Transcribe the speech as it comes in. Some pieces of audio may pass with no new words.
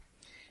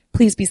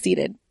Please be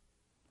seated.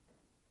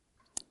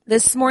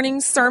 This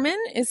morning's sermon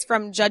is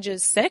from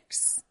Judges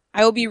 6.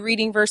 I will be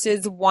reading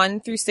verses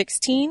 1 through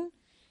 16.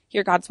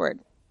 Hear God's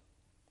word.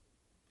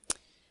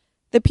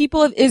 The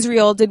people of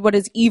Israel did what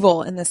is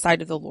evil in the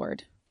sight of the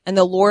Lord, and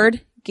the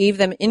Lord gave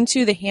them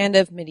into the hand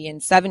of Midian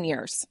 7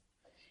 years.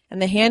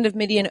 And the hand of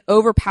Midian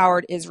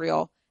overpowered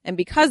Israel, and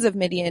because of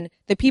Midian,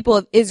 the people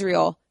of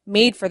Israel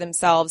made for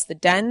themselves the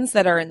dens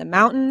that are in the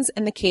mountains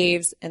and the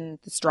caves and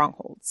the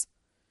strongholds.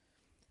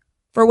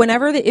 For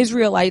whenever the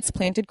Israelites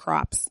planted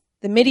crops,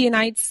 the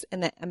Midianites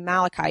and the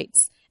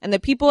Amalekites and the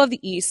people of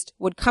the east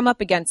would come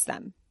up against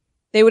them.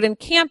 They would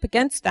encamp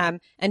against them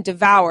and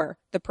devour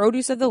the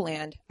produce of the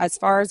land as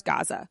far as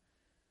Gaza,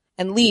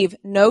 and leave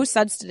no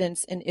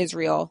subsistence in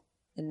Israel,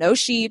 and no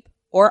sheep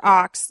or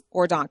ox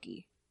or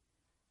donkey.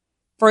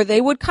 For they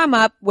would come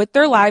up with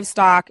their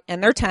livestock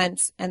and their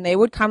tents, and they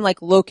would come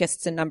like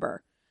locusts in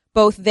number.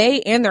 Both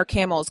they and their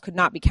camels could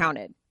not be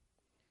counted,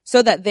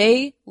 so that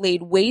they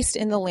laid waste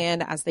in the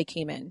land as they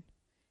came in.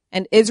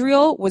 And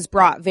Israel was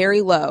brought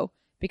very low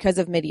because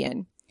of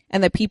Midian,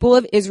 and the people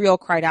of Israel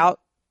cried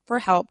out for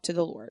help to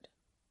the Lord.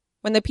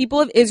 When the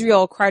people of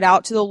Israel cried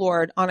out to the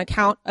Lord on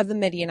account of the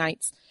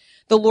Midianites,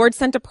 the Lord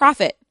sent a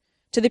prophet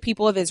to the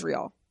people of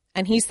Israel,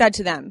 and he said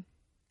to them,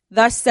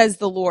 "Thus says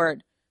the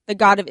Lord, the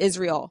God of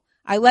Israel,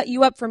 I let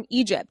you up from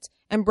Egypt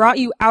and brought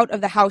you out of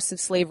the house of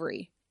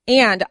slavery.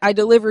 And I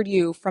delivered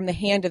you from the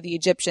hand of the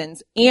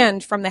Egyptians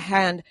and from the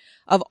hand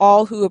of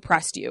all who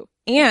oppressed you,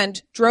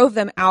 and drove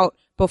them out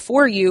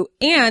before you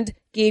and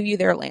gave you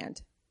their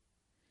land.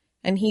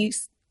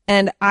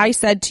 And I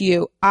said to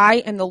you, I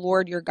am the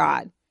Lord your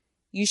God.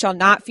 You shall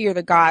not fear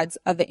the gods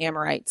of the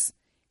Amorites,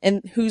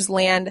 in whose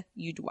land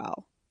you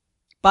dwell.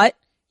 But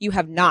you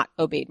have not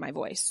obeyed my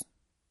voice."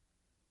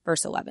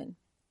 Verse 11.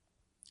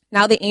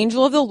 Now the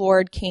angel of the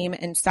Lord came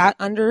and sat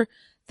under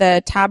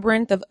the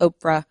terebinth of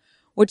Ophrah,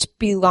 which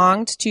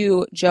belonged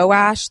to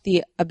Joash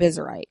the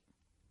Abiezrite,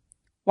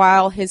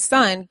 while his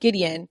son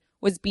Gideon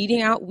was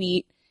beating out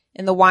wheat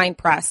in the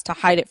winepress to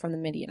hide it from the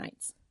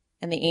Midianites.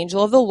 And the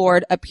angel of the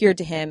Lord appeared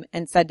to him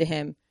and said to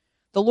him,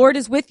 "The Lord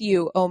is with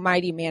you, O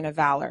mighty man of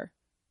valor."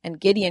 And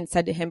Gideon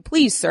said to him,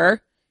 "Please,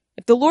 sir,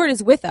 if the Lord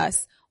is with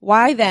us,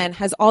 why then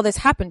has all this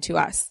happened to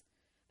us?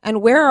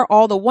 And where are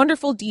all the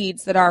wonderful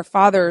deeds that our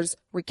fathers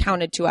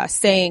recounted to us,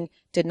 saying,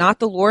 did not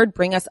the Lord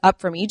bring us up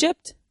from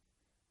Egypt?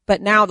 But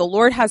now the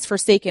Lord has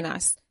forsaken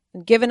us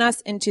and given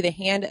us into the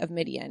hand of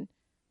Midian."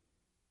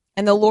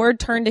 And the Lord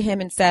turned to him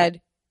and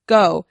said,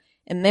 "Go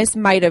in this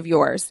might of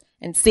yours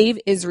and save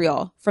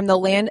Israel from the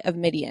land of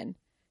Midian.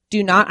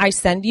 Do not I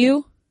send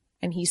you?"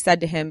 And he said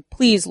to him,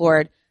 "Please,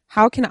 Lord,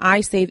 how can I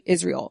save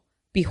Israel?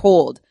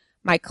 Behold,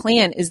 my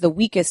clan is the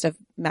weakest of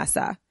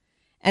Massa,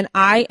 and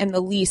I am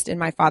the least in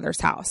my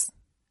father's house."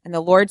 And the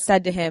Lord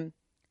said to him,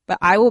 "But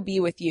I will be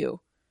with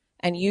you,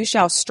 and you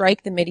shall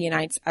strike the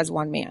Midianites as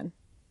one man."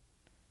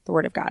 The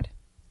word of God.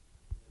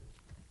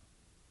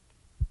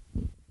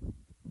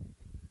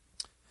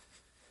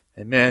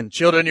 Amen.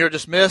 Children, you're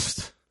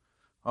dismissed.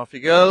 Off you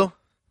go.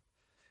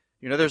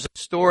 You know, there's a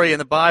story in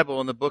the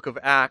Bible in the book of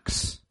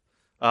Acts.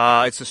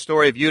 It's the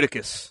story of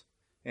Eutychus.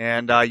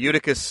 And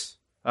Eutychus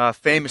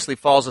famously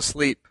falls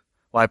asleep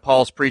while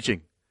Paul's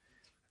preaching.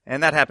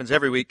 And that happens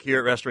every week here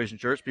at Restoration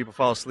Church. People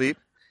fall asleep.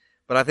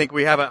 But I think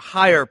we have a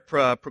higher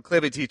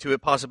proclivity to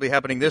it possibly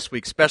happening this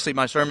week, especially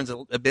my sermon's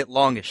a bit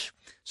longish.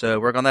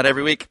 So work on that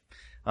every week.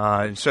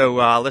 And so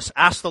let's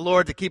ask the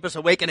Lord to keep us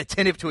awake and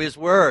attentive to His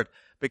Word,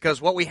 because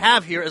what we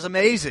have here is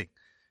amazing.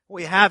 What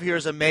we have here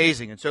is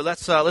amazing. And so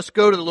let's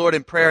go to the Lord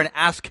in prayer and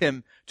ask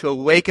Him to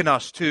awaken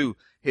us to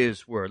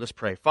His Word. Let's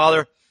pray.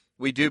 Father,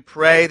 we do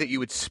pray that you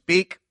would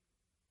speak,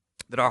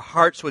 that our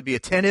hearts would be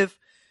attentive,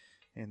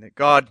 and that,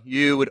 God,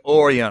 you would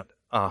orient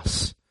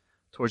us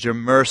towards your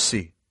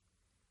mercy,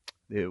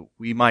 that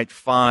we might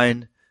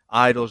find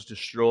idols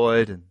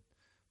destroyed and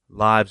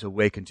lives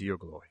awakened to your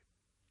glory.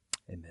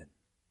 Amen.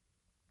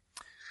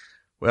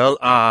 Well,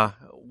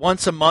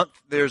 once a month,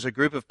 there's a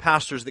group of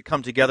pastors that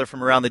come together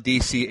from around the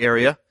D.C.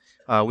 area.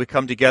 We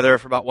come together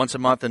for about once a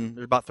month, and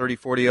there's about 30,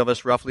 40 of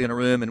us roughly in a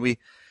room, and we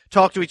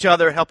talk to each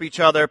other, help each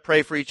other,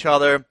 pray for each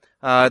other.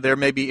 There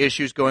may be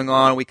issues going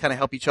on. We kind of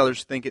help each other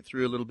think it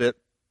through a little bit.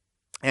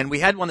 And we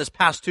had one this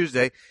past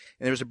Tuesday, and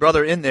there was a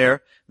brother in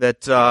there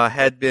that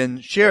had been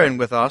sharing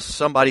with us,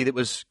 somebody that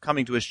was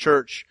coming to his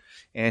church,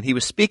 and he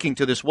was speaking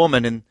to this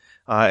woman, and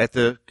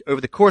over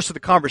the course of the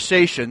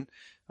conversation,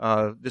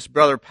 this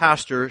brother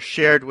pastor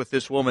shared with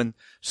this woman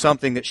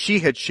something that she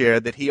had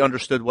shared, that he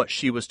understood what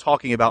she was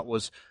talking about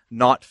was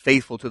not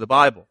faithful to the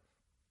Bible.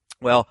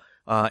 Well,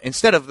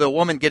 instead of the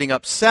woman getting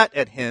upset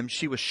at him,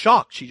 she was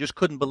shocked. She just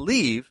couldn't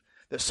believe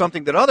that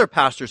something that other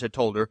pastors had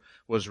told her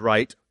was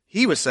right,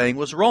 he was saying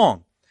was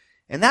wrong.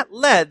 And that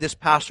led this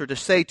pastor to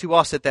say to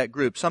us at that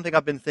group something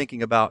I've been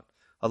thinking about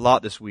a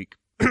lot this week.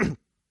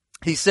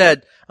 He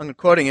said, I'm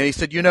quoting him, he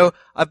said,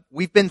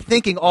 we've been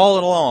thinking all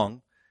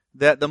along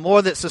that the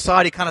more that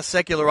society kind of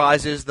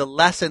secularizes, the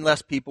less and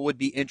less people would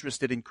be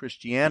interested in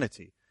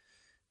Christianity.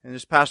 And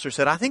this pastor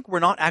said, I think we're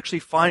not actually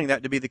finding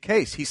that to be the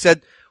case. He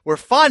said, we're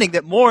finding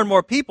that more and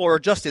more people, or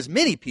just as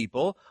many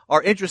people,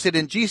 are interested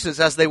in Jesus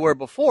as they were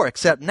before,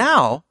 except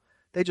now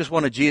they just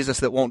want a Jesus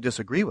that won't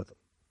disagree with them.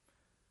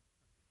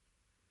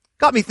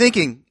 Got me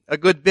thinking a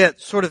good bit,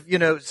 sort of,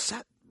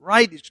 sat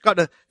right, it's got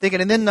to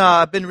thinking. And then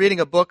I've been reading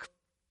a book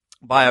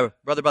by a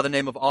brother by the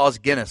name of Os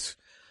Guinness,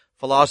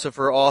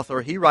 philosopher,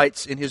 author. He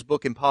writes in his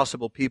book,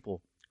 Impossible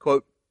People,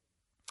 quote,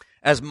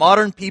 "As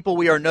modern people,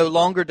 we are no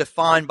longer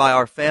defined by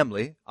our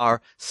family,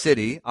 our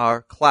city,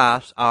 our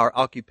class, our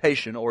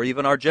occupation, or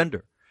even our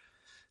gender.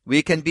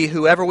 We can be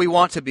whoever we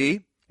want to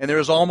be, and there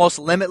is almost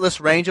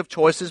limitless range of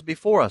choices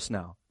before us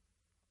now.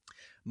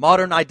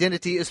 Modern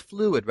identity is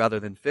fluid rather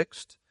than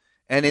fixed,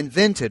 and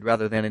invented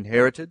rather than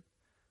inherited.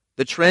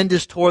 The trend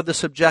is toward the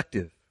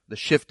subjective, the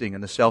shifting,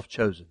 and the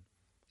self-chosen."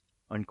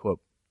 Unquote.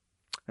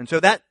 And so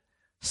that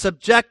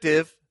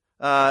subjective,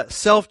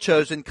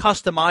 self-chosen,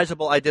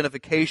 customizable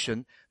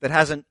identification that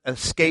hasn't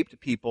escaped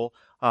people,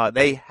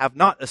 they have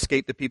not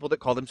escaped the people that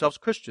call themselves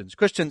Christians.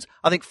 Christians,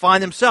 I think,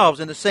 find themselves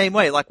in the same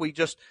way, like we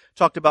just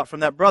talked about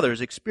from that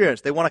brother's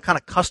experience. They want to kind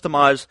of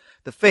customize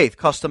the faith,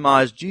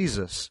 customize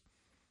Jesus.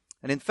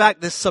 And in fact,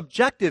 this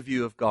subjective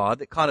view of God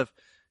that kind of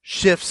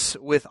shifts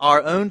with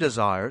our own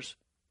desires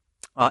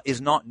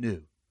is not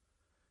new.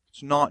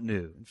 It's not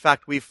new. In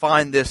fact, we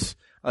find this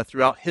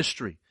throughout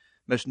history.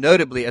 Most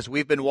notably, as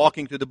we've been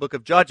walking through the book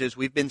of Judges,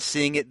 we've been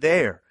seeing it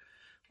there.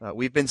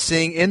 We've been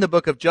seeing in the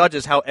book of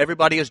Judges how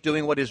everybody is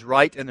doing what is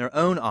right in their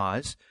own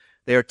eyes.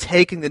 They are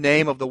taking the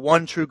name of the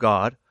one true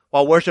God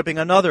while worshiping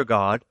another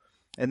God,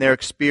 and they're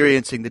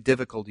experiencing the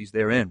difficulties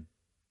therein.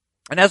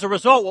 And as a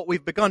result, what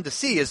we've begun to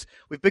see is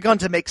we've begun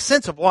to make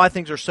sense of why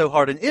things are so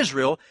hard in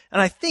Israel,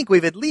 and I think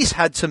we've at least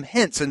had some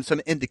hints and some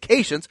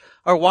indications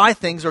of why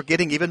things are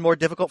getting even more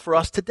difficult for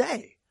us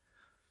today.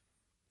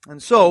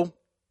 And so,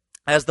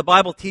 as the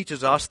Bible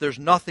teaches us, there's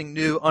nothing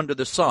new under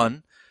the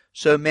sun,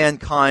 so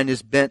mankind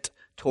is bent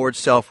towards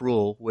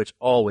self-rule, which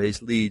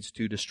always leads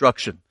to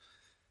destruction.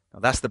 Now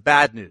that's the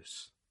bad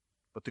news.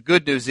 But the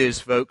good news is,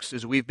 folks,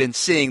 is we've been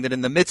seeing that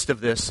in the midst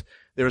of this,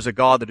 there is a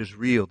God that is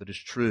real, that is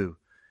true,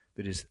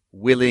 that is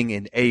willing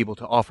and able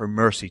to offer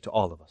mercy to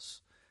all of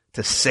us,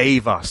 to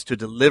save us, to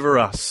deliver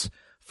us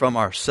from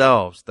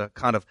ourselves, the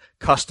kind of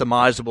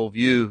customizable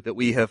view that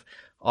we have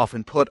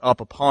often put up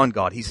upon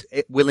God. He's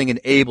willing and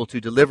able to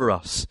deliver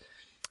us.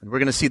 And we're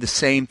going to see the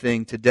same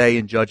thing today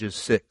in Judges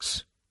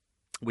 6.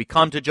 We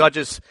come to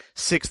Judges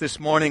 6 this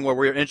morning where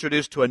we're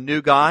introduced to a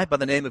new guy by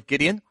the name of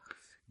Gideon.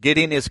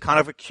 Gideon is kind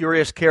of a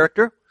curious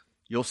character.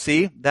 You'll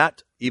see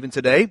that even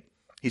today.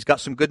 He's got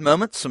some good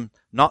moments, some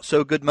not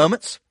so good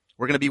moments.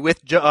 We're going to be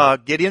with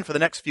Gideon for the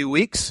next few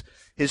weeks.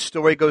 His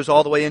story goes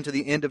all the way into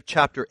the end of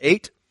chapter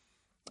 8.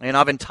 And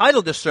I've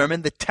entitled this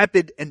sermon, The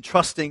Tepid and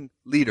Trusting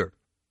Leader.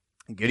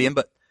 Gideon,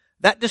 but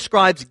that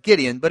describes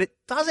Gideon, but it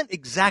doesn't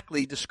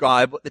exactly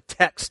describe what the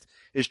text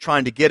is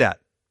trying to get at.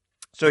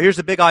 So here's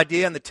the big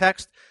idea in the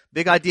text.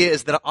 Big idea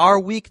is that our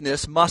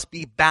weakness must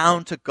be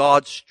bound to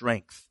God's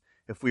strength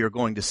if we are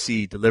going to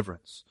see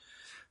deliverance.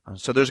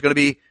 So there's going to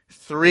be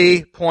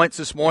 3 points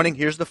this morning.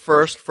 Here's the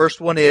first.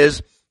 First one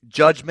is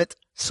judgment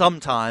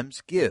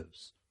sometimes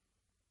gives.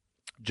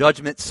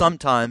 Judgment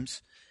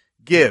sometimes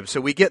gives.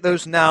 So we get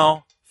those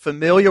now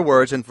familiar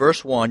words in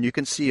verse 1. You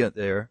can see it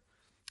there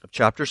of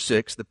chapter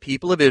 6. The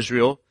people of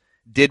Israel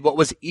did what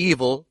was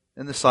evil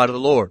in the sight of the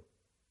Lord.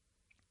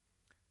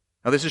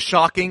 Now this is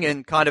shocking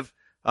and kind of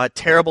a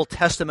terrible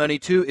testimony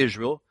to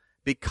Israel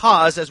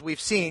because, as we've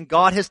seen,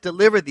 God has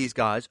delivered these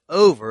guys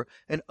over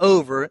and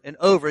over and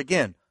over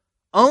again,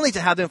 only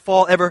to have them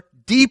fall ever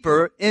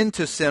deeper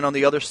into sin on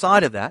the other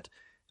side of that,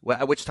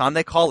 at which time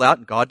they call out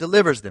and God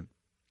delivers them.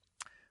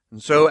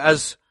 And so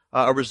as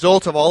a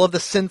result of all of the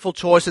sinful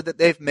choices that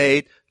they've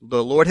made,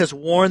 the Lord has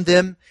warned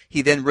them.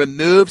 He then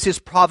removes His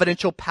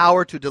providential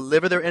power to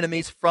deliver their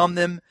enemies from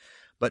them.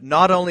 But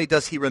not only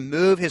does He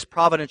remove His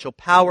providential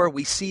power,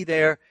 we see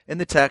there in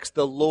the text,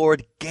 the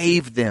Lord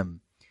gave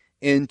them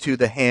into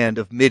the hand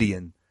of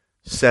Midian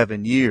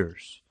 7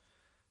 years.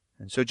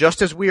 And so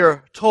just as we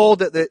are told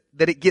that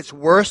it gets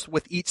worse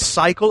with each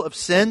cycle of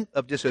sin,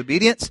 of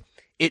disobedience,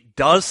 it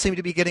does seem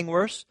to be getting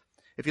worse.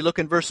 If you look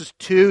in verses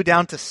 2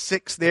 down to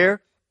 6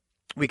 there,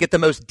 we get the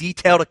most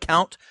detailed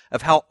account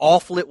of how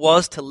awful it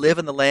was to live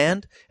in the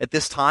land at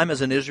this time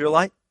as an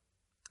Israelite.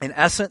 In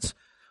essence,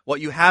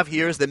 what you have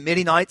here is the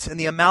Midianites and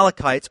the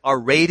Amalekites are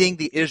raiding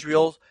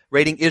Israel's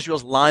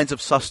lines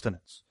of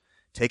sustenance,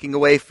 taking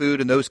away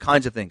food and those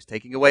kinds of things,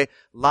 taking away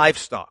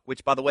livestock,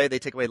 which, by the way, they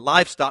take away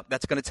livestock,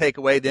 that's going to take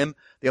away the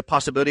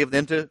possibility of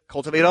them to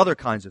cultivate other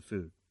kinds of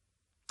food.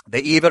 They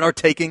even are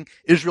taking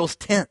Israel's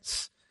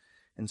tents.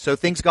 And so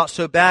things got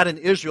so bad in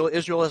Israel,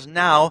 Israel is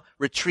now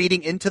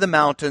retreating into the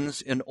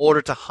mountains in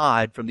order to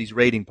hide from these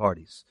raiding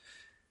parties.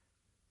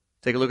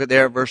 Take a look at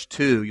there at verse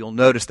 2. You'll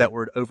notice that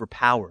word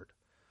overpowered.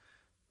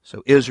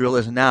 So Israel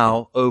is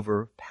now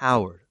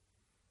overpowered.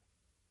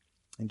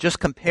 And just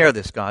compare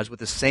this, guys, with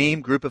the same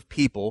group of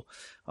people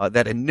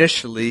that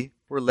initially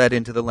were led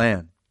into the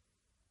land.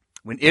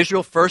 When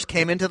Israel first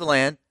came into the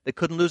land, they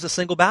couldn't lose a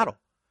single battle.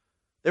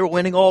 They were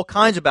winning all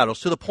kinds of battles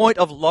to the point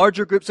of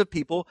larger groups of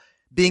people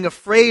being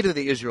afraid of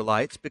the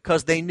Israelites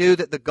because they knew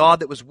that the God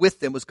that was with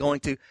them was going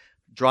to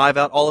drive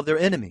out all of their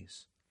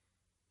enemies.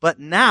 But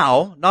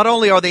now, not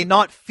only are they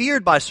not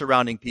feared by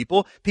surrounding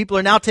people, people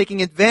are now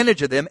taking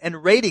advantage of them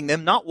and raiding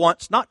them not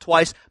once, not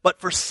twice,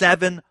 but for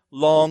 7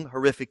 long,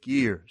 horrific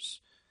years.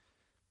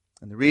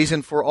 And the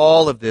reason for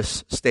all of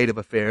this state of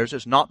affairs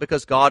is not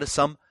because God is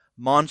some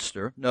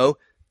monster. No,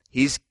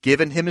 He's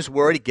given him His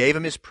word. He gave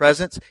him His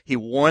presence. He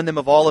warned them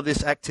of all of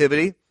this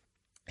activity.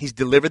 He's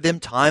delivered them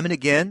time and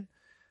again.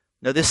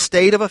 Now, this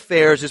state of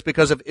affairs is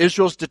because of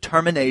Israel's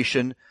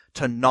determination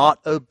to not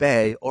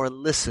obey or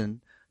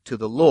listen to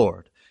the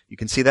Lord. You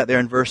can see that there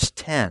in verse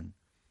 10.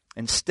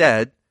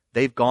 Instead,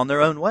 they've gone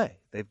their own way.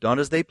 They've done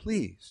as they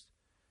pleased.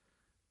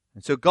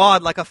 And so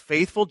God, like a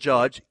faithful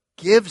judge,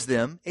 gives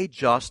them a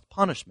just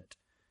punishment.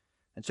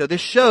 And so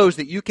this shows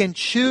that you can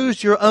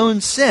choose your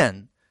own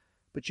sin,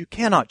 but you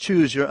cannot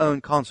choose your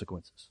own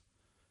consequences.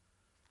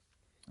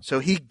 So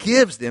He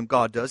gives them,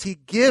 God does, He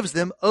gives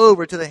them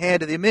over to the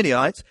hand of the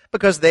Midianites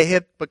because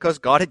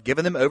God had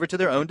given them over to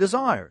their own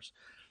desires.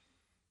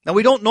 Now,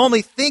 we don't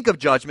normally think of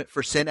judgment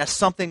for sin as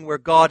something where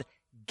God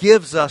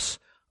gives us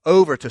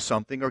over to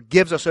something or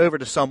gives us over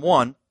to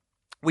someone.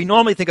 We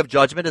normally think of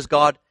judgment as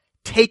God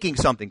taking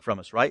something from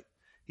us, right?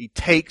 He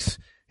takes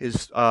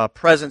His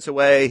presence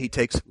away, He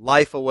takes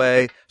life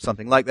away,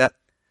 something like that.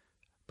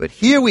 But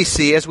here we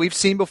see, as we've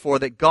seen before,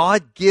 that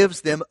God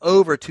gives them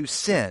over to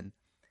sin.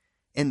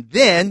 And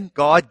then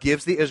God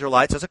gives the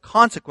Israelites, as a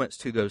consequence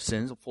to those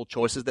sinful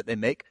choices that they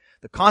make,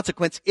 the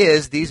consequence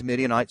is these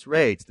Midianites'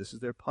 raids. This is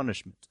their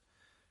punishment.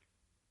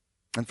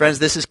 And friends,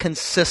 this is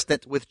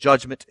consistent with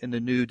judgment in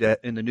the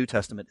New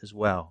Testament as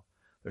well.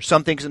 There's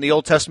some things in the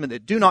Old Testament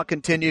that do not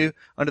continue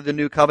under the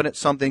New Covenant,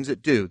 some things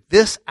that do.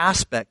 This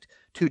aspect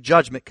to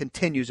judgment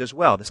continues as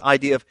well. This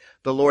idea of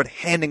the Lord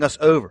handing us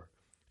over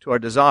to our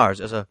desires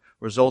as a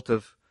result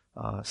of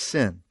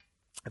sin.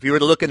 If you were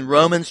to look in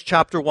Romans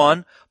chapter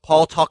 1,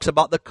 Paul talks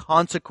about the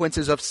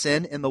consequences of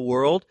sin in the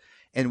world.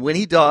 And when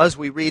he does,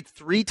 we read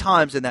 3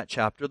 times in that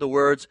chapter the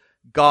words,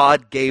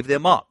 God gave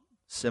them up.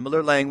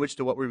 Similar language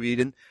to what we read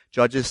in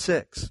Judges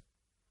 6.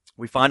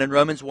 We find in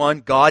Romans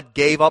 1, God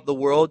gave up the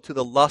world to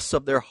the lusts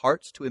of their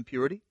hearts, to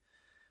impurity.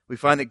 We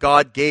find that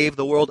God gave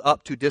the world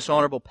up to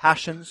dishonorable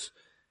passions.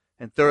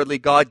 And thirdly,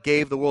 God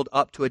gave the world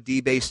up to a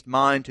debased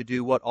mind to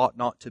do what ought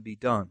not to be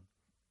done.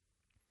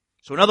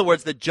 So in other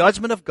words, the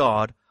judgment of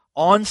God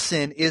on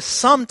sin is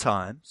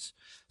sometimes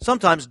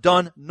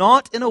done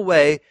not in a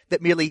way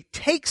that merely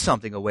takes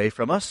something away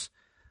from us,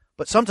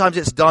 but sometimes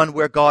it's done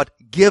where God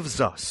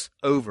gives us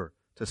over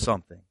to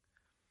something.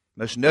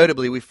 Most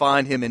notably, we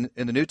find Him in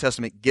the New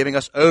Testament giving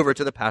us over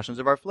to the passions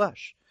of our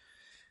flesh.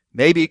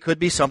 Maybe it could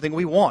be something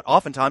we want.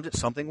 Oftentimes it's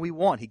something we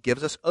want. He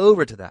gives us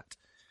over to that.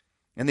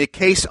 In the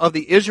case of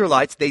the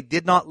Israelites, they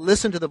did not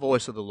listen to the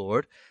voice of the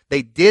Lord.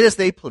 They did as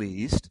they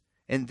pleased,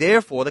 and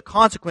therefore the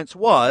consequence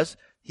was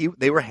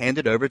they were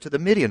handed over to the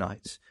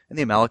Midianites and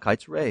the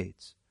Amalekites'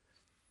 raids.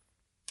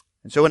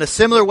 And so in a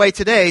similar way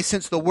today,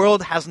 since the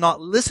world has not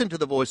listened to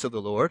the voice of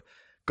the Lord,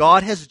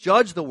 God has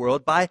judged the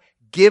world by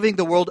giving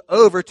the world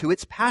over to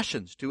its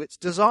passions, to its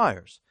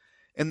desires.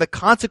 And the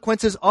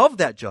consequences of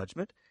that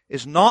judgment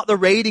is not the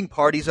raiding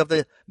parties of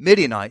the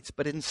Midianites,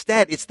 but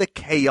instead it's the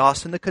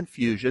chaos and the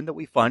confusion that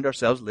we find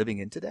ourselves living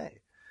in today.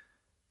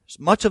 It's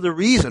much of the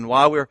reason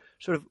why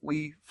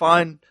we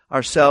find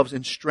ourselves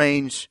in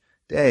strange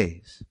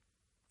days.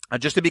 Now,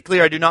 just to be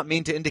clear, I do not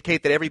mean to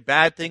indicate that every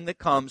bad thing that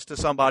comes to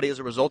somebody is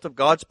a result of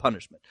God's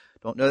punishment.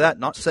 Don't know that,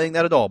 not saying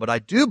that at all. But I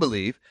do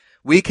believe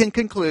we can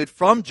conclude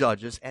from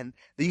Judges and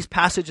these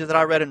passages that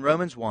I read in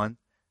Romans 1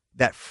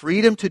 that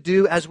freedom to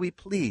do as we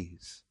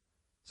please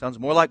sounds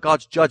more like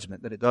God's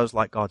judgment than it does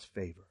like God's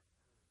favor.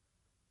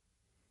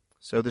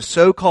 So the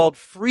so-called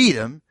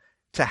freedom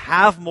to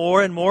have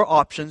more and more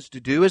options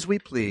to do as we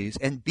please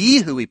and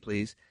be who we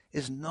please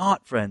is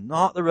not, friend,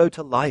 not the road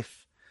to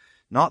life,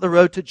 not the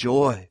road to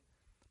joy.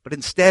 But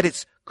instead,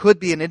 it could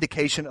be an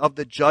indication of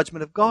the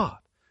judgment of God,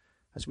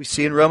 as we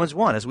see in Romans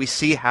 1, as we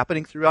see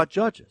happening throughout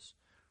Judges.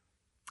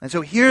 And so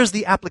here's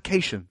the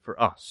application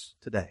for us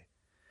today.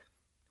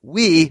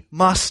 We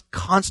must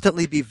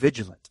constantly be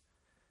vigilant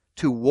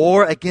to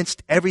war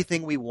against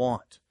everything we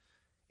want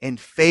in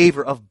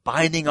favor of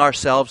binding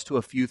ourselves to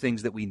a few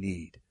things that we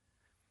need.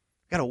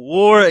 We've got to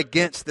war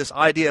against this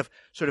idea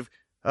of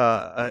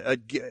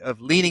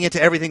of leaning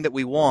into everything that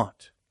we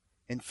want,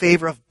 in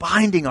favor of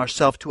binding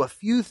ourselves to a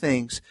few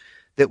things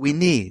that we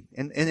need.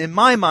 And in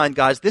my mind,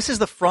 guys, this is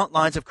the front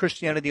lines of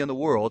Christianity in the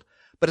world,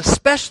 but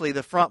especially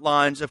the front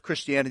lines of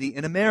Christianity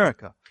in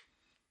America.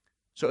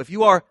 So if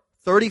you are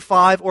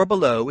 35 or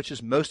below, which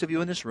is most of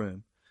you in this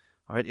room,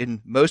 all right,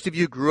 and most of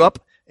you grew up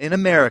in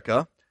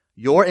America,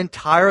 your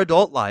entire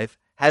adult life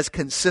has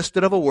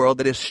consisted of a world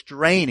that is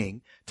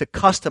straining to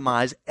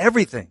customize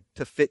everything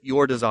to fit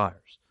your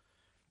desires.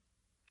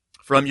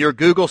 From your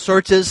Google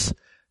searches,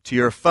 to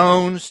your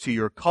phones, to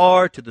your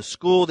car, to the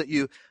school that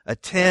you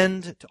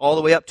attend, to all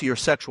the way up to your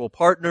sexual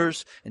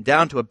partners, and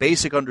down to a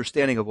basic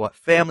understanding of what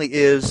family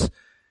is.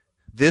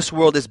 This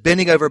world is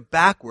bending over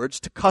backwards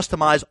to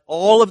customize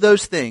all of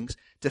those things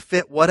to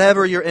fit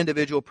whatever your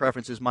individual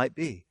preferences might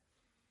be.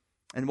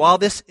 And while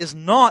this is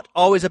not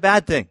always a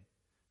bad thing,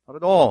 not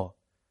at all,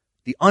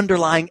 the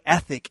underlying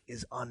ethic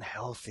is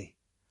unhealthy,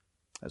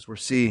 as we're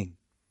seeing.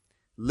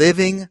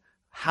 Living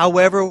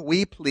however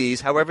we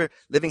please,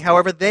 living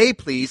however they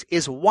please,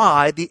 is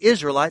why the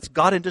Israelites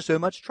got into so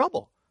much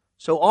trouble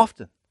so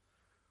often.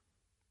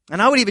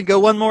 And I would even go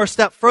one more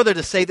step further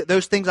to say that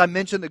those things I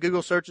mentioned, the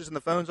Google searches and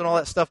the phones and all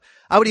that stuff,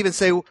 I would even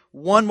say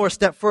one more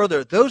step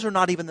further. Those are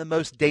not even the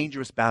most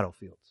dangerous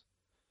battlefields.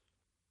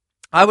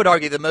 I would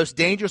argue the most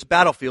dangerous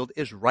battlefield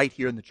is right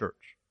here in the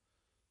church.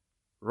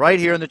 Right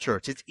here in the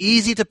church. It's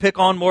easy to pick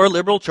on more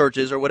liberal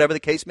churches or whatever the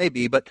case may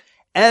be, but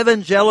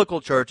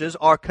evangelical churches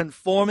are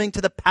conforming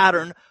to the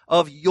pattern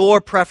of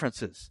your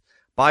preferences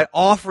by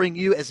offering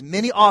you as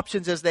many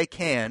options as they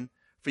can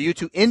for you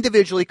to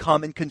individually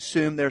come and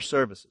consume their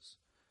services.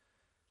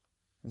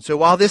 And so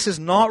while this is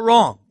not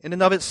wrong in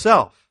and of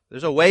itself,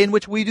 there's a way in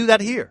which we do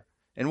that here,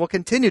 and we'll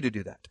continue to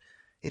do that.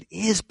 It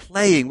is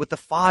playing with the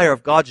fire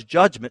of God's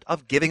judgment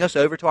of giving us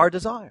over to our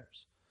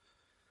desires.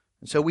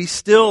 And so we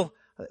still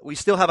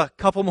have a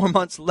couple more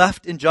months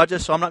left in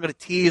Judges, so I'm not going to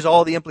tease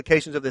all the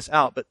implications of this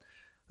out. But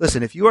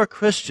listen, if you are a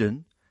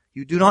Christian,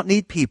 you do not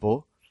need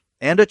people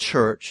and a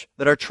church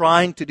that are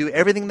trying to do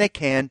everything they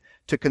can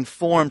to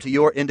conform to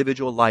your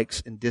individual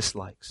likes and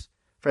dislikes.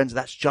 Friends,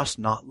 that's just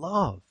not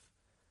love.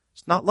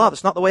 It's not love.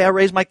 It's not the way I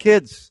raise my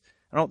kids.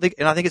 I think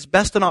it's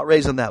best to not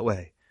raise them that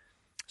way.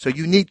 So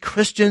you need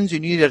Christians, you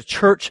need a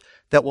church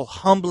that will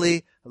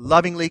humbly,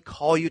 lovingly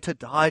call you to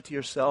die to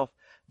yourself,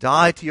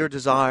 die to your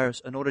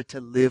desires in order to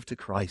live to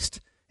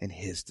Christ and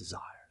His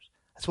desires.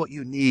 That's what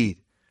you need.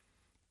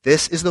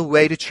 This is the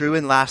way to true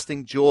and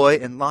lasting joy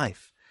in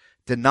life.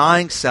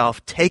 Denying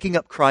self, taking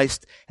up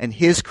Christ and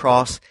His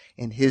cross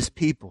and His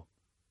people.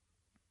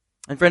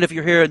 And friend, if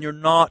you're here and you're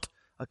not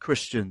a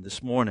Christian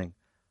this morning,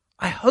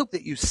 I hope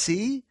that you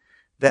see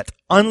that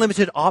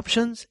unlimited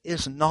options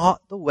is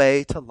not the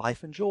way to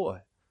life and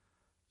joy.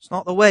 It's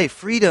not the way.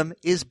 Freedom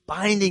is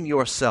binding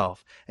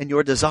yourself and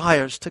your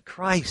desires to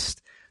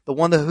Christ, the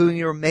one to whom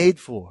you're made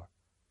for.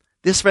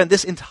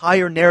 This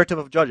entire narrative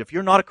of Judges, if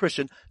you're not a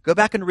Christian, go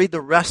back and read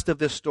the rest of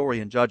this story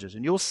in Judges,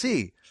 and you'll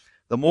see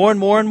the more and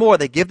more and more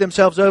they give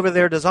themselves over to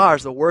their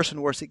desires, the worse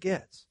and worse it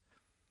gets.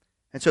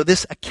 And so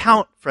this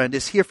account, friend,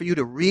 is here for you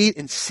to read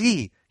and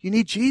see. You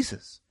need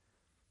Jesus.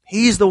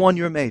 He's the one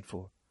you're made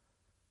for.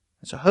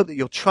 And so I hope that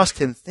you'll trust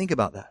Him. Think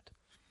about that.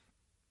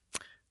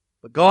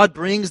 But God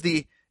brings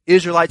the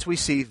Israelites, we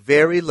see,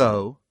 very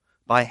low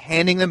by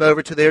handing them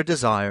over to their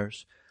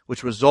desires,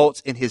 which results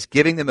in His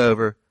giving them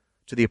over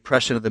to the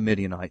oppression of the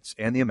Midianites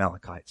and the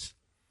Amalekites.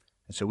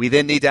 And so we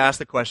then need to ask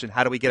the question,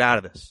 how do we get out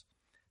of this?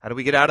 How do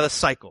we get out of the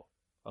cycle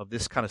of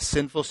this kind of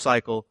sinful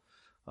cycle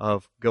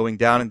of going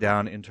down and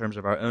down in terms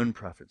of our own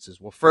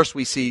preferences? Well, first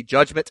we see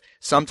judgment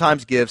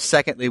sometimes gives.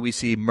 Secondly, we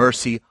see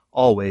mercy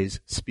always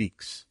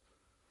speaks.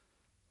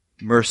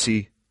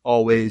 Mercy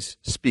always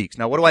speaks.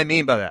 Now, what do I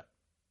mean by that?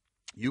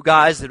 You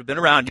guys that have been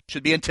around, you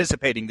should be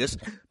anticipating this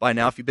by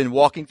now. If you've been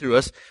walking through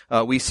us,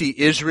 we see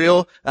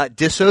Israel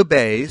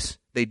disobeys.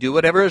 They do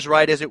whatever is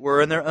right, as it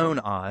were, in their own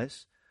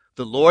eyes.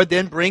 The Lord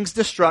then brings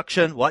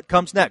destruction. What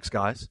comes next,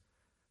 guys?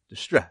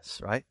 Distress,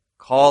 right?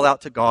 Call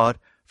out to God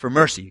for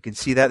mercy. You can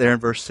see that there in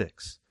verse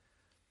 6.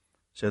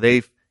 So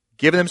they've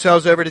given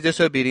themselves over to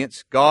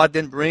disobedience. God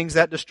then brings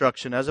that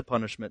destruction as a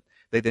punishment.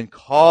 They then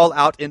call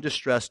out in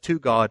distress to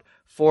God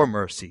for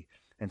mercy.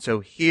 And so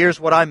here's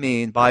what I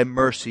mean by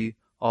mercy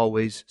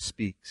always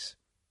speaks.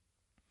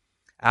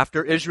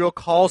 After Israel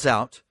calls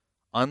out,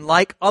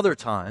 unlike other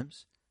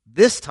times,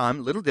 this time,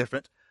 a little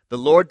different, the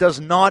Lord does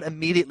not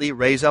immediately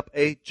raise up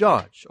a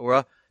judge or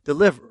a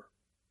deliverer.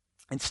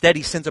 Instead,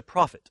 He sends a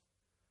prophet.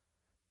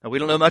 Now, we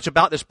don't know much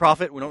about this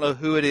prophet. We don't know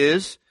who it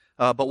is.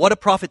 But what do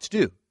prophets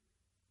do?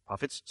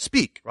 Prophets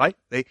speak, right?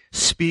 They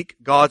speak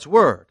God's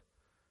word.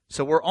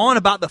 So we're on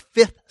about the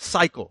 5th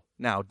cycle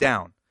now,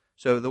 down.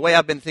 So the way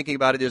I've been thinking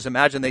about it is,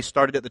 imagine they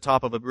started at the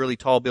top of a really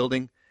tall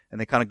building, and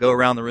they kind of go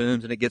around the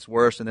rooms, and it gets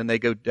worse, and then they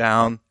go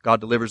down. God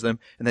delivers them,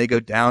 and they go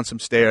down some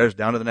stairs,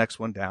 down to the next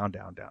one, down,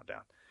 down, down,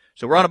 down.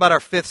 So we're on about our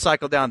 5th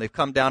cycle down. They've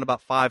come down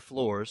about 5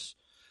 floors.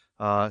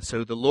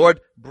 So the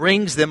Lord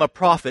brings them a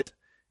prophet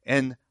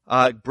and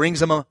brings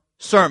them a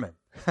sermon.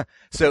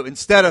 So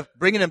instead of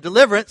bringing them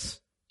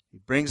deliverance, He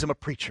brings them a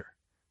preacher,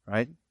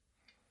 right?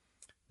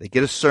 They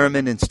get a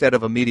sermon instead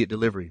of immediate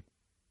delivery.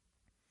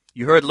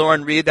 You heard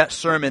Lauren read that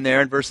sermon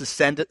there in verses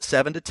 7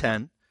 to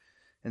 10.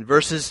 In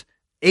verses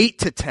 8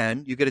 to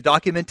 10, you get a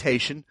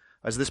documentation.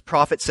 As this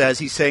prophet says,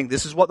 he's saying,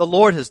 this is what the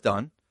Lord has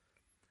done.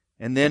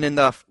 And then in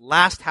the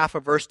last half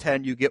of verse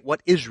 10, you get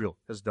what Israel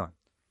has done.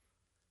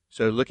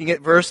 So looking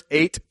at verse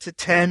 8 to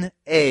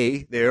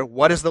 10a there,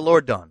 what has the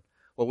Lord done?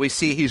 Well, we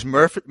see He's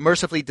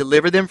mercifully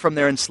delivered them from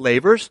their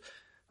enslavers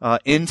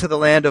into the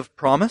land of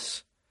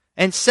promise.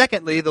 And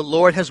secondly, the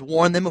Lord has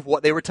warned them of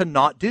what they were to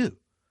not do.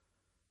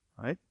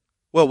 Right?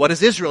 Well, what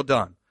has Israel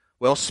done?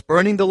 Well,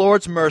 spurning the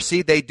Lord's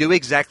mercy, they do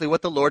exactly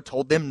what the Lord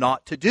told them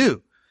not to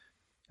do.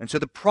 And so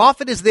the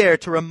prophet is there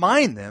to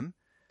remind them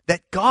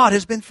that God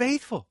has been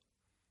faithful.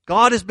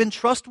 God has been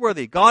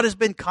trustworthy. God has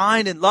been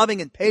kind and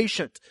loving and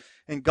patient.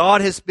 And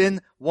God has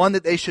been one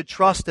that they should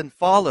trust and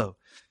follow.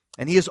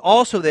 And he is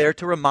also there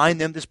to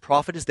remind them, this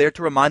prophet is there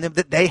to remind them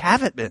that they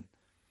haven't been.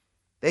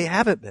 They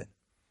haven't been.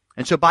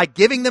 And so by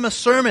giving them a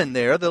sermon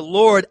there, the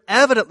Lord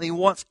evidently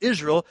wants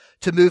Israel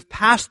to move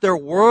past their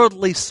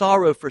worldly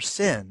sorrow for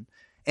sin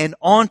and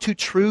on to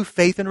true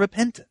faith and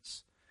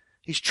repentance.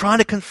 He's trying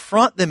to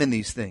confront them in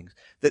these things.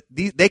 That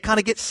they kind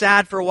of get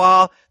sad for a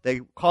while.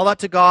 They call out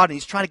to God, and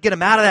he's trying to get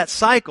them out of that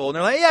cycle. And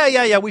they're like,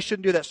 yeah, we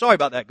shouldn't do that. Sorry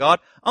about that, God.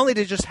 Only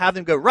to just have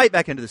them go right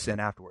back into the sin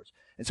afterwards.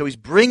 And so he's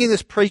bringing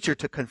this preacher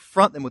to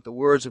confront them with the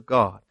words of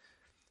God.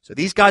 So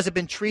these guys have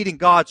been treating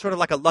God sort of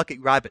like a lucky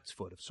rabbit's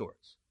foot of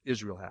sorts.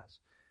 Israel has.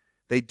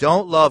 They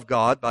don't love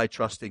God by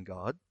trusting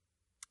God.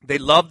 They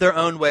love their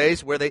own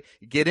ways where they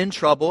get in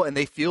trouble and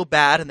they feel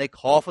bad and they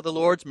call for the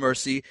Lord's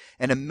mercy.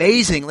 And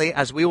amazingly,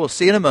 as we will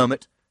see in a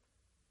moment,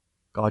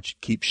 God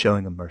keeps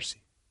showing them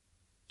mercy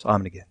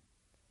time and again.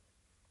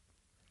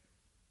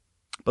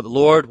 But the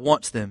Lord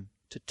wants them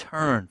to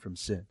turn from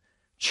sin,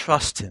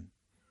 trust Him.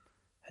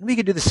 And we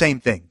can do the same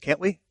thing, can't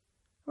we?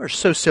 We're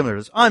so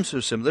similar. I'm so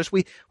similar.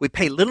 We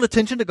pay little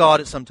attention to God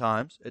at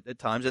times,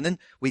 and then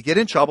we get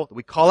in trouble.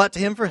 We call out to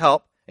Him for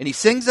help, and He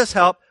sings us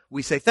help.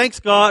 We say, thanks,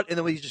 God, and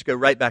then we just go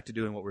right back to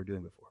doing what we were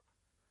doing before.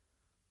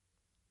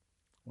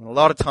 And a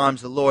lot of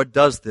times the Lord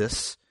does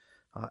this.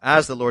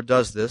 As the Lord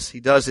does this, He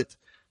does it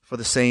for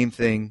the same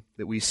thing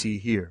that we see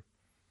here.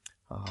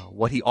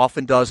 What He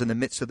often does in the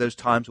midst of those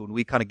times when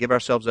we kind of give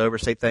ourselves over,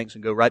 say thanks,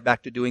 and go right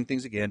back to doing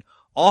things again,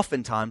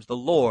 oftentimes the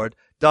Lord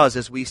does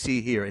as we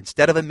see here.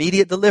 Instead of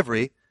immediate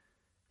delivery,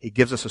 He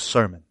gives us a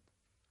sermon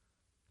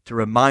to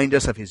remind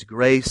us of His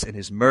grace and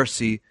His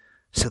mercy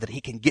so that He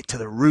can get to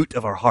the root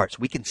of our hearts.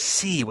 We can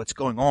see what's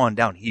going on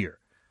down here.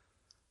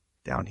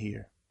 Down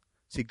here.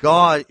 See,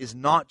 God is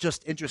not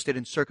just interested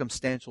in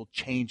circumstantial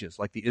changes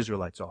like the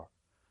Israelites are.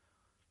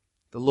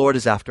 The Lord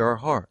is after our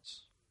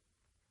hearts.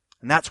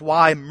 And that's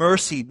why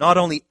mercy not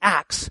only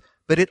acts,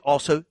 but it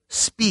also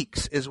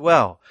speaks as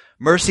well.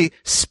 Mercy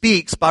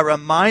speaks by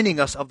reminding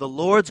us of the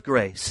Lord's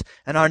grace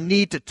and our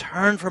need to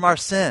turn from our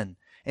sin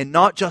and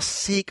not just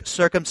seek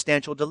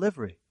circumstantial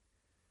delivery.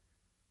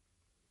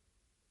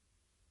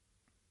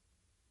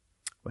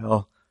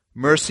 Well,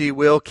 mercy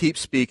will keep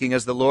speaking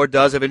as the Lord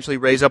does eventually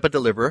raise up a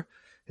deliverer.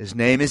 His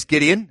name is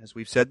Gideon, as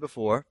we've said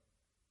before.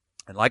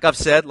 And like I've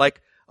said,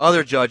 like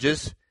other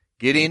judges,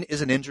 Gideon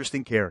is an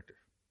interesting character.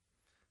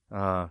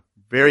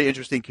 Very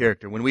interesting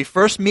character. When we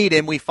first meet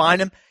him, we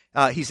find him,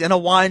 he's in a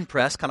wine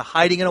press, kind of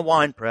hiding in a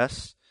wine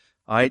press,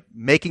 right,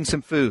 making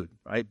some food,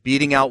 right,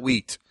 beating out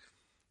wheat.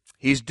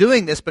 He's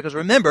doing this because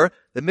remember,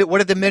 what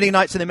did the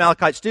Midianites and the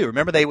Amalekites do?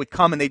 Remember, they would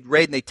come and they'd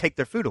raid and they'd take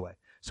their food away.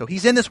 So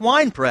he's in this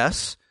wine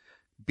press,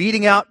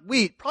 beating out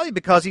wheat, probably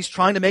because he's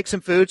trying to make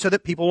some food so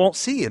that people won't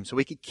see him, so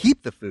he could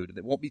keep the food and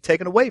it won't be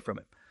taken away from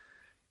him.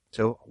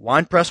 So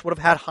wine press would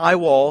have had high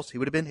walls. He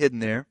would have been hidden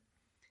there.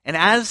 And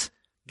as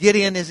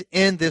Gideon is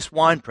in this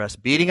wine press,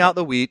 beating out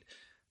the wheat,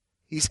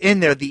 he's in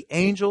there. The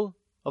angel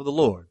of the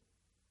Lord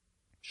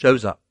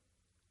shows up.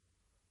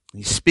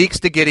 He speaks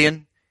to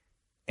Gideon,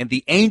 and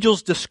the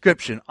angel's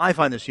description, I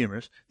find this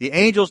humorous, the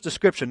angel's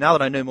description, now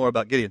that I know more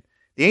about Gideon,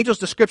 the angel's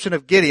description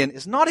of Gideon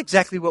is not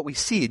exactly what we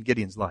see in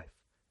Gideon's life.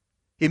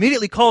 He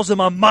immediately calls him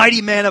a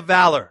mighty man of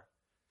valor.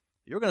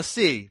 You're going to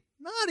see,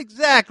 not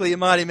exactly a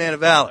mighty man of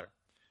valor.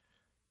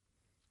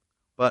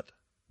 But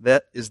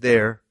that is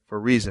there for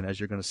a reason, as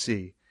you're going to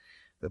see.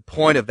 The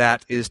point of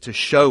that is to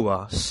show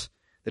us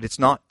that it's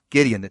not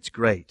Gideon that's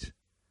great,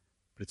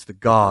 but it's the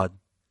God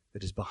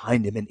that is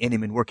behind him and in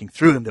him and working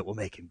through him that will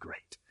make him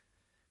great.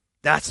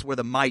 That's where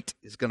the might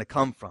is going to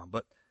come from.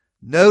 But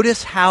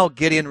notice how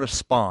Gideon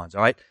responds,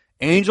 all right?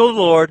 Angel of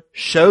the Lord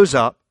shows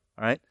up,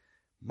 all right?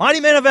 Mighty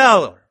man of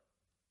valor.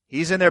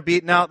 He's in there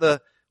beating out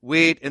the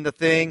wheat and the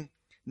thing.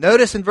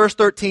 Notice in verse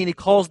 13, he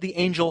calls the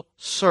angel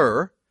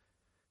Sir,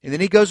 and then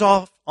he goes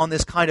off on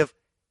this kind of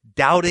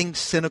doubting,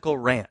 cynical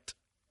rant.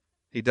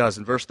 He does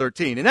in verse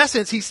 13. In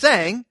essence, he's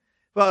saying,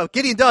 well,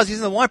 Gideon does, he's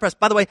in the wine press.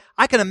 By the way,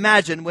 I can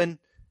imagine when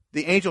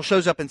the angel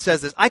shows up and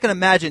says this, I can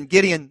imagine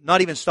Gideon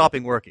not even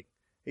stopping working.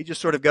 He's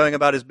just sort of going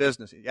about his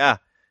business. Yeah,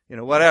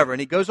 whatever. And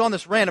he goes on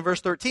this rant in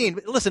verse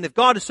 13. Listen, if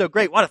God is so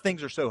great, why do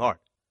things are so hard?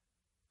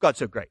 God's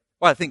so great.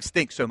 Why do things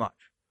stink so much?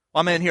 Why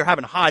am I in here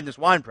having to hide in this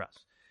wine press?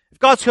 If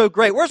God's so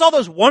great, where's all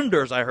those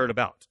wonders I heard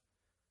about?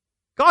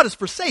 God has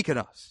forsaken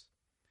us.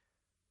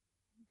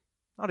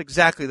 Not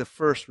exactly the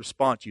first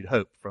response you'd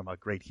hope from a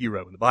great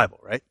hero in the Bible,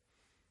 right?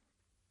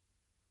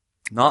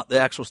 Not the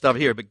actual stuff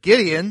here. But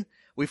Gideon,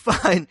 we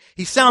find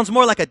he sounds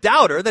more like a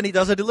doubter than he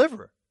does a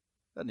deliverer,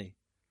 doesn't he?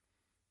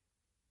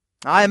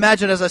 I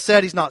imagine, as I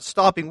said, he's not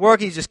stopping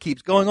working. He just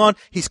keeps going on.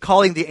 He's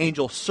calling the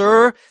angel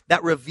Sir.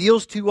 That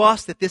reveals to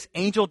us that this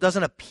angel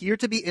doesn't appear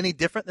to be any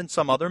different than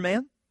some other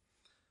man.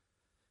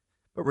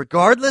 But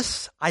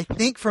regardless, I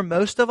think for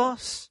most of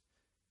us,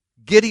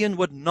 Gideon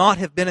would not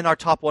have been in our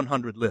top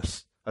 100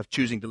 list of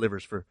choosing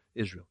deliverers for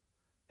Israel.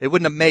 He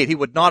would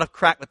not have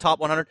cracked the top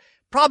 100.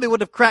 probably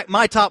would have cracked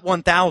my top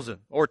 1,000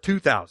 or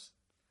 2,000.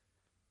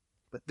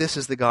 But this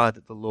is the God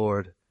that the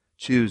Lord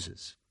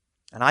chooses.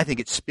 And I think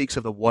it speaks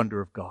of the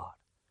wonder of God.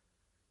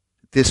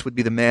 This would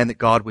be the man that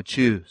God would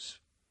choose.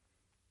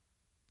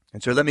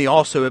 And so let me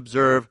also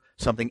observe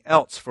something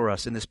else for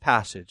us in this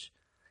passage.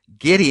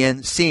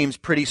 Gideon seems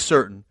pretty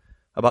certain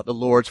about the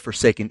Lord's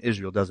forsaking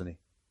Israel, doesn't he?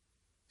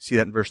 See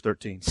that in verse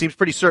 13. Seems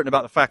pretty certain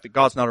about the fact that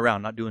God's not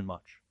around, not doing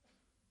much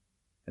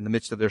in the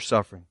midst of their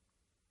suffering.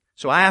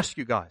 So I ask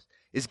you guys,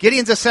 is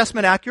Gideon's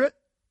assessment accurate?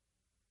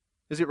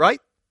 Is it right?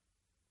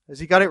 Has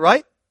he got it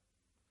right?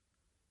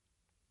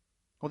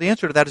 Well, the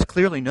answer to that is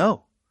clearly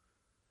no.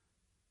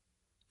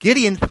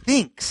 Gideon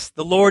thinks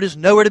the Lord is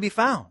nowhere to be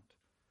found.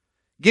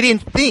 Gideon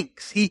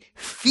thinks, he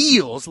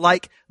feels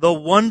like the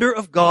wonder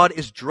of God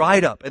is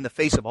dried up in the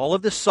face of all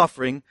of this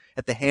suffering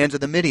at the hands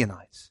of the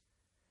Midianites.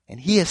 And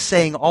he is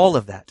saying all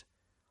of that,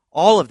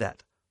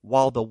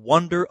 while the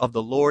wonder of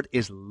the Lord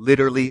is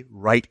literally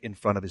right in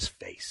front of his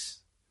face.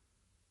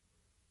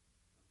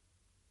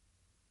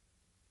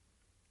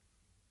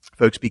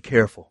 Folks, be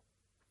careful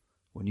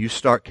when you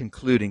start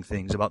concluding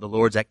things about the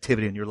Lord's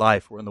activity in your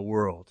life or in the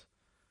world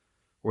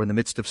or in the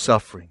midst of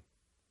suffering.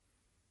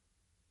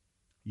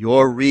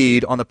 Your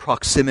read on the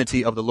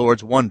proximity of the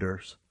Lord's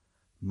wonders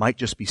might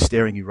just be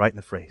staring you right in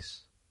the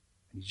face.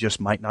 You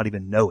just might not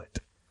even know it.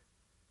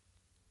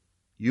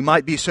 You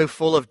might be so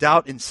full of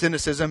doubt and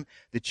cynicism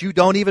that you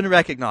don't even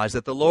recognize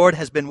that the Lord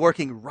has been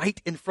working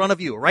right in front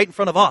of you, right in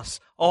front of us,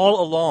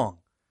 all along.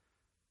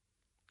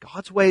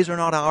 God's ways are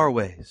not our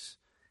ways.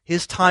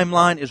 His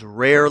timeline is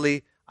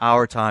rarely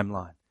our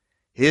timeline.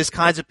 His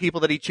kinds of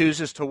people that he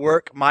chooses to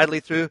work mightily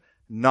through,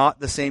 not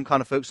the same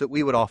kind of folks that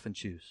we would often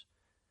choose.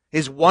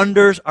 His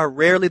wonders are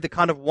rarely the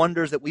kind of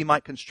wonders that we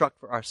might construct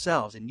for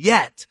ourselves. And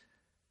yet,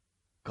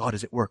 God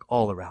is at work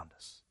all around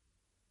us.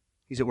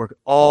 He's at work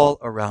all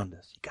around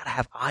us. You've got to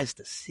have eyes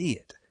to see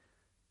it.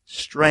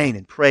 Strain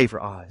and pray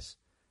for eyes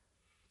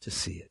to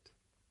see it.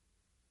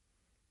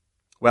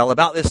 Well,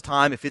 about this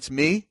time, if it's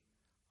me,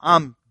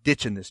 I'm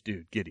ditching this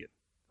dude, Gideon,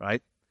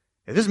 right?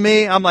 If this is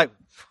me, I'm like,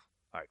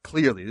 all right,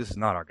 clearly this is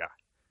not our guy.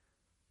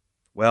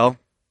 Well,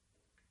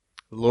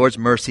 the Lord's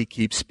mercy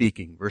keeps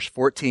speaking. Verse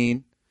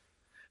 14,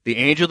 the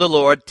angel of the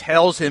Lord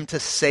tells him to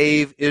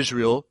save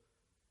Israel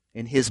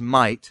in his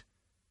might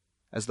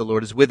as the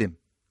Lord is with him.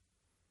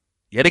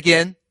 Yet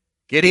again,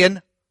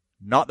 Gideon,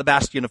 not the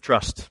bastion of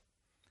trust.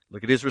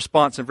 Look at his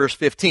response in verse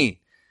 15.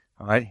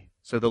 All right.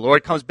 So the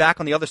Lord comes back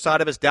on the other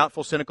side of his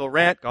doubtful, cynical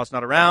rant. God's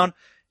not around.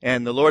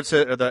 And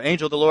the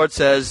angel of the Lord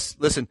says,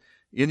 listen,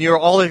 in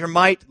all of your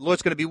might, the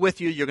Lord's going to be with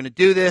you. You're going to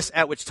do this.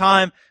 At which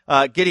time,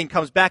 Gideon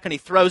comes back and he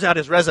throws out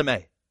his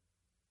resume.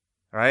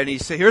 All right. And he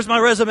says, here's my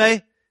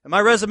resume. And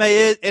my resume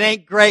it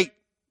ain't great.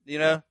 You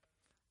know,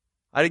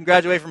 I didn't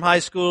graduate from high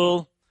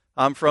school.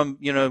 I'm from,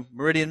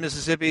 Meridian,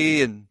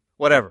 Mississippi and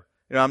whatever.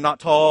 I'm not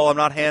tall. I'm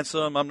not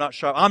handsome. I'm not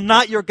sharp. I'm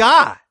not your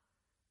guy.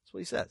 That's what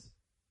he says.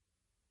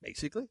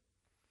 Basically.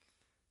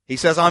 He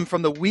says, I'm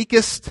from the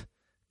weakest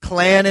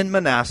clan in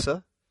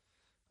Manasseh,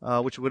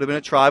 which would have been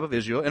a tribe of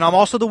Israel. And I'm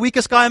also the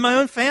weakest guy in my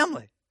own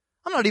family.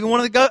 I'm not even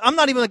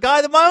the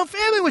guy that my own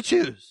family would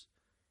choose.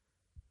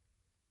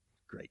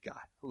 Great guy.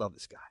 I love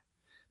this guy.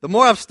 The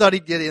more I've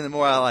studied Gideon, the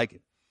more I like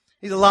him.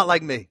 He's a lot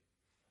like me.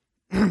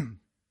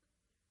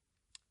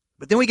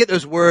 But then we get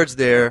those words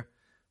there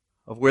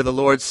of where the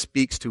Lord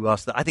speaks to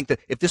us. That I think that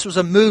if this was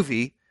a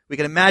movie, we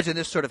can imagine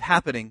this sort of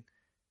happening.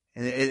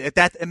 And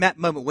in that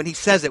moment, when he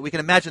says it, we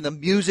can imagine the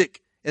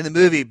music in the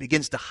movie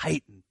begins to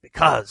heighten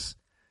because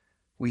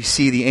we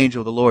see the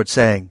angel of the Lord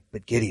saying,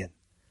 but Gideon,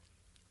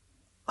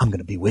 I'm going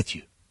to be with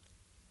you.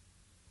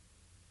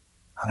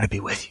 I'm going to be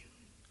with you.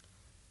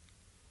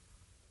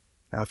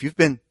 Now, if you've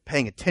been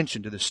paying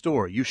attention to this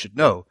story, you should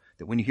know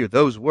that when you hear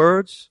those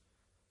words,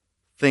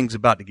 things are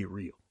about to get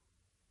real.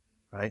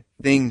 Right?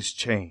 Things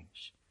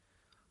change.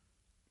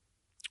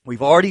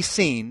 We've already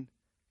seen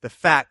the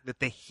fact that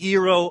the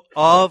hero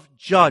of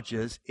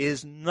Judges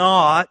is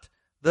not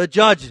the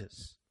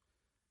judges.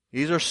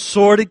 These are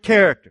sordid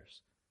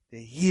characters. The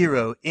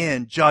hero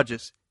in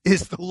Judges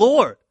is the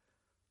Lord.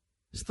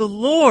 It's the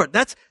Lord.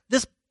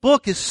 This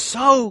book is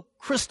so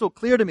crystal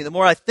clear to me. The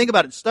more I think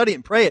about it and study it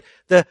and pray it,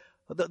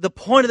 the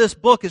point of this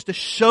book is to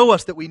show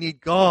us that we need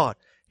God.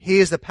 He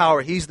is the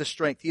power. He's the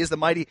strength. He is the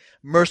mighty,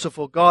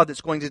 merciful God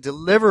that's going to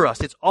deliver us.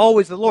 It's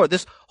always the Lord.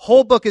 This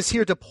whole book is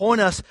here to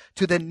point us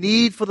to the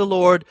need for the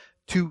Lord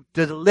to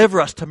deliver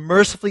us, to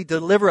mercifully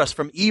deliver us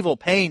from evil,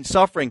 pain,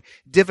 suffering,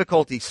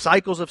 difficulty,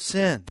 cycles of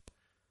sin.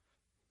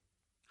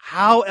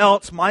 How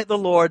else might the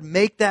Lord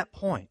make that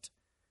point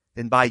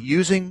than by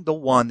using the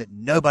one that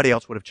nobody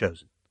else would have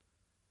chosen?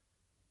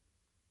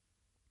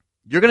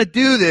 You're going to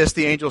do this,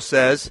 the angel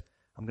says.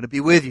 I'm going to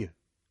be with you.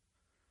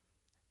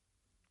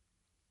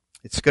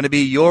 It's going to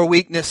be your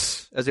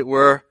weakness, as it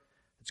were.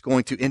 It's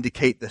going to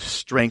indicate the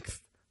strength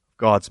of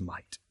God's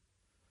might.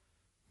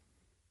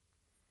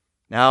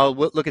 Now,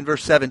 look in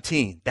verse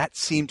 17. That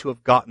seemed to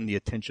have gotten the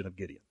attention of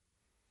Gideon.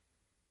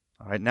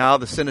 All right, now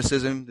the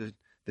cynicism,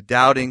 The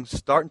doubting's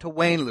starting to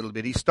wane a little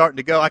bit. He's starting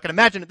to go. I can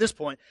imagine at this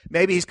point,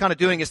 maybe he's kind of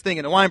doing his thing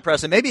in the wine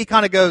press, and maybe he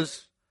kind of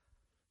goes,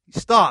 he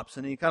stops,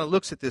 and he kind of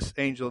looks at this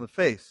angel in the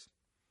face.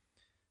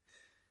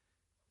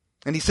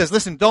 And he says,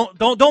 listen,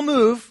 don't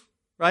move,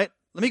 right?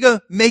 Let me go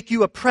make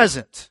you a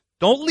present.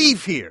 Don't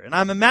leave here. And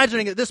I'm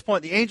imagining at this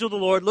point, the angel of the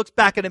Lord looks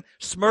back at him,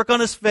 smirk on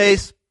his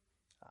face.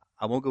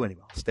 I won't go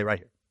anywhere. I'll stay right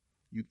here.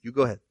 You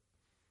go ahead.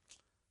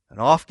 And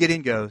off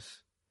Gideon goes.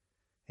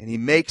 And he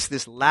makes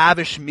this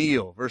lavish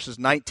meal, verses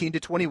 19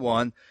 to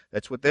 21.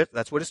 That's what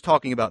it's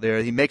talking about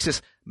there. He makes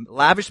this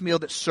lavish meal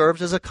that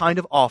serves as a kind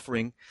of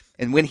offering.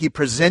 And when he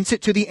presents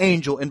it to the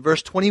angel in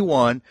verse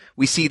 21,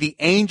 we see the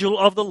angel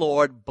of the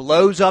Lord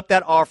blows up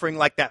that offering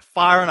like that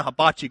fire on a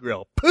hibachi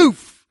grill.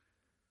 Poof!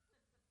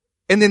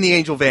 And then the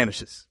angel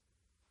vanishes.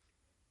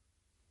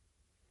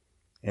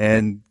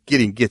 And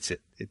Gideon gets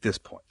it at this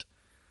point.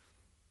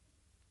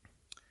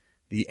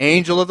 The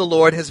angel of the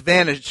Lord has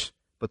vanished,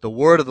 but the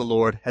word of the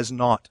Lord has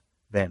not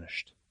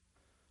vanished.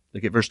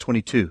 Look at verse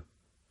 22.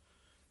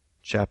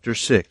 Chapter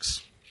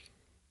 6.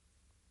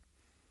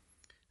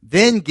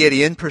 Then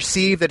Gideon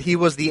perceived that he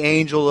was the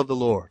angel of the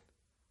Lord.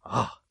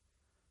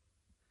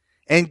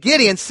 And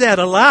Gideon said,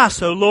 Alas,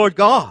 O Lord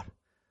God,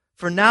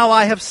 for now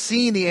I have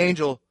seen the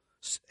angel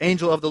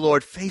of the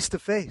Lord face to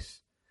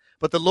face.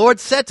 But the Lord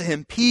said to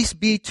him, Peace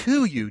be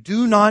to you.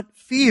 Do not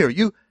fear.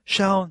 You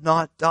shall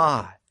not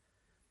die.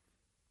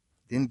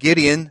 Then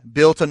Gideon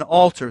built an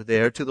altar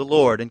there to the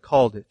Lord and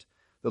called it,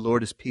 The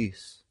Lord is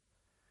Peace.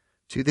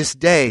 To this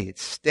day it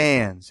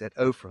stands at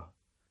Ophrah,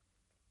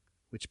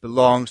 which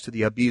belongs to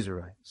the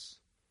Abiezrites.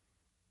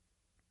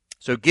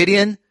 So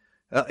Gideon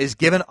is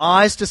given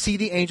eyes to see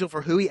the angel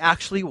for who he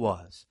actually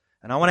was.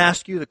 And I want to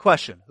ask you the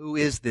question, who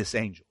is this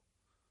angel?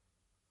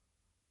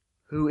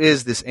 Who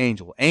is this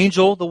angel?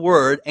 Angel, the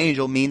word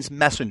angel means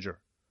messenger.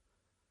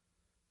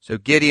 So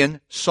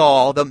Gideon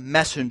saw the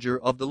messenger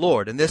of the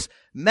Lord. And this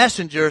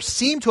messenger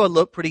seemed to have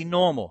looked pretty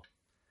normal,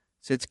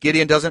 since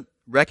Gideon doesn't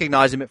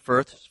recognize him at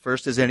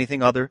first as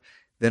anything other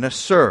than a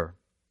sir.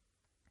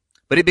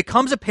 But it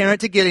becomes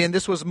apparent to Gideon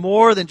this was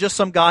more than just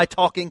some guy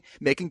talking,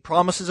 making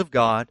promises of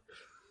God.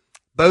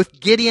 Both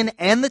Gideon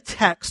and the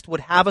text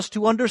would have us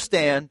to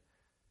understand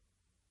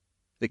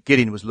that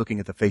Gideon was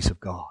looking at the face of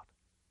God.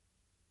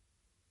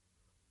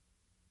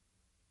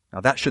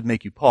 Now that should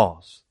make you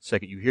pause the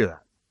second you hear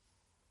that.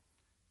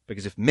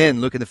 Because if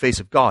men look in the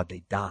face of God,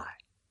 they die.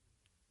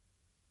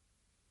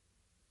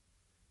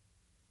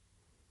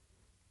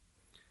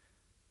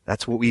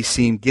 That's what we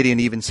see. Gideon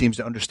even seems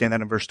to understand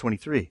that in verse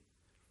 23.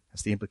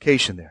 That's the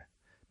implication there.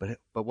 But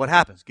what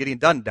happens? Gideon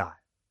doesn't die.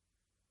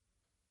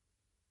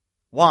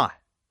 Why?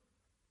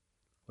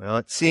 Well,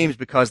 it seems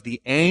because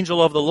the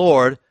angel of the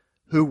Lord,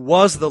 who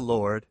was the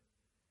Lord,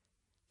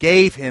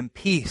 gave him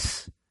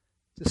peace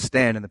to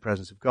stand in the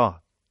presence of God.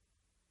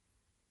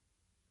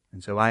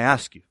 And so I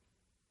ask you,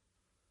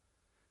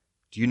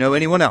 do you know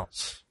anyone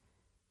else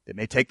that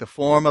may take the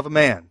form of a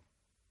man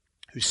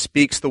who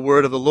speaks the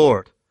word of the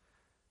Lord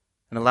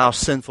and allows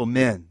sinful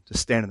men to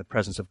stand in the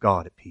presence of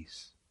God at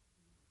peace?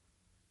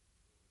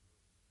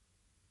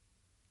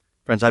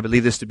 Friends, I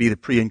believe this to be the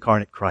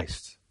pre-incarnate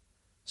Christ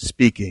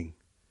speaking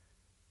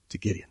to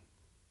Gideon.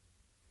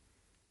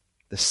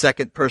 The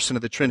second person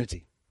of the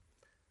Trinity.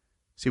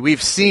 See,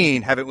 we've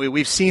seen, haven't we?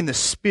 We've seen the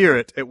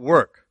Spirit at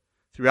work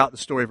throughout the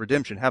story of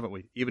redemption, haven't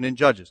we? Even in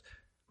Judges.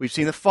 We've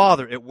seen the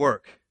Father at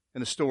work in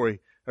the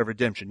story of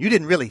redemption. You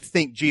didn't really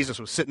think Jesus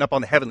was sitting up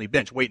on the heavenly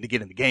bench waiting to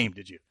get in the game,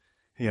 did you?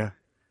 Yeah.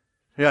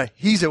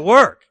 He's at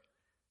work.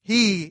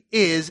 He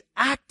is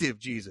active,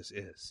 Jesus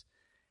is.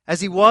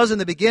 As he was in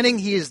the beginning,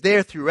 he is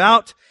there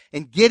throughout.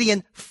 And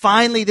Gideon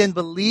finally then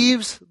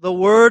believes the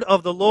word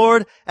of the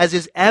Lord as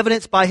is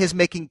evidenced by his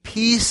making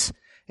peace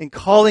and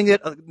calling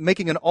it,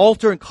 making an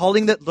altar and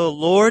calling it the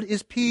Lord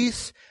is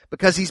peace,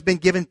 because he's been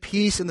given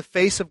peace in the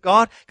face of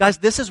God. Guys,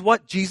 this is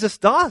what Jesus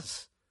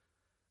does.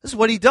 This is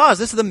what he does.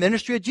 This is the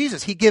ministry of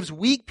Jesus. He gives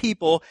weak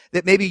people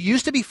that maybe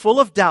used to be full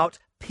of doubt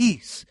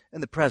peace in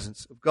the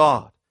presence of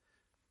God.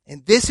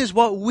 And this is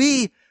what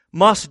we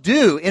must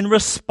do in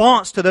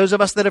response to those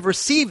of us that have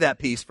received that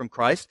peace from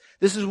Christ.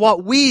 This is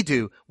what we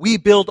do. We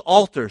build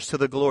altars to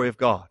the glory of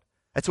God.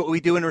 That's what we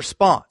do in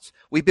response.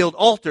 We build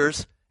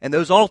altars, and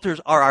those altars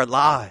are our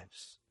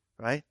lives,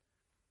 right?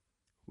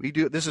 We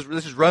do. This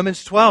is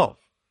Romans 12.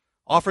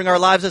 Offering our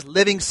lives as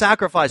living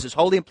sacrifices,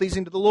 holy and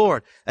pleasing to the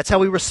Lord. That's how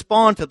we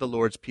respond to the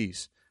Lord's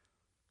peace.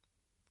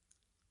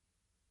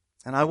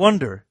 And I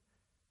wonder,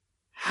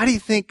 how do you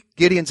think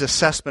Gideon's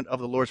assessment of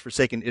the Lord's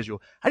forsaken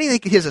Israel, how do you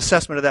think his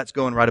assessment of that's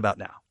going right about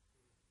now?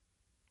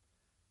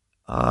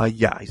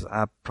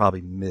 I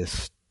probably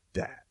missed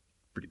that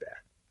pretty bad.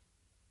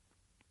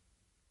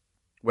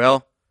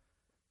 Well,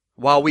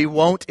 while we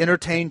won't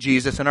entertain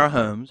Jesus in our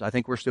homes, I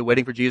think we're still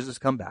waiting for Jesus to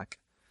come back.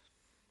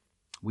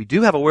 We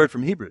do have a word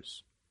from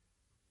Hebrews.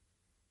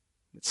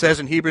 It says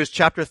in Hebrews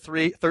chapter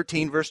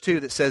 13, verse 2,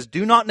 that says,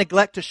 Do not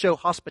neglect to show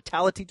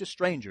hospitality to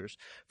strangers,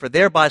 for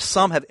thereby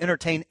some have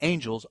entertained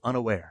angels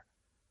unaware.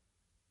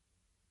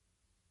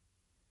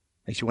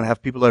 Makes you want to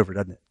have people over,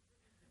 doesn't it?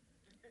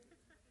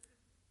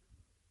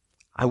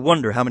 I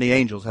wonder how many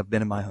angels have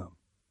been in my home.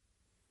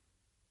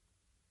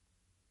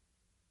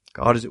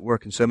 God is at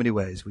work in so many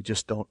ways, we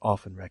just don't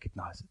often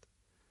recognize it.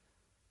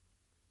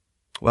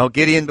 Well,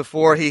 Gideon,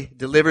 before he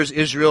delivers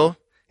Israel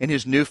in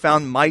his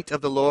newfound might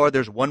of the Lord,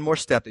 there's one more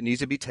step that needs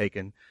to be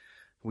taken.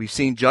 We've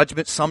seen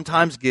judgment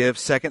sometimes give.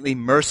 Secondly,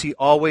 mercy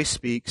always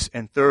speaks.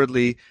 And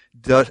thirdly,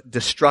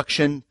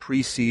 destruction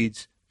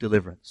precedes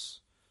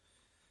deliverance.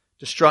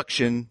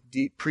 Destruction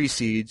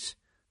precedes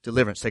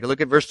deliverance. Take a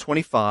look at verse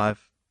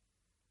 25.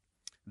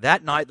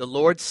 That night the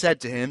Lord said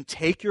to him,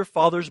 take your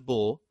father's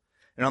bull,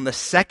 and on the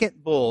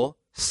second bull,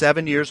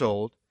 7 years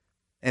old,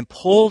 and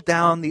pull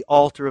down the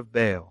altar of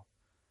Baal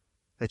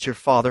that your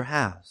father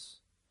has,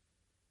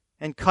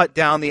 and cut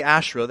down the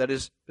Asherah that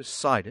is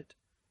beside it,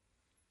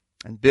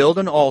 and build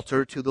an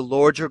altar to the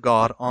Lord your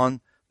God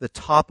on the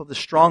top of the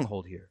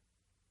stronghold here,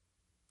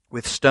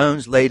 with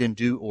stones laid in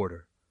due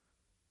order.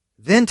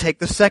 Then take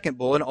the second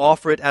bull and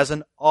offer it as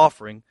an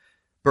offering,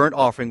 burnt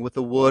offering with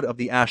the wood of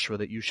the Asherah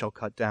that you shall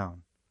cut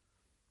down.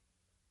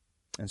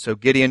 And so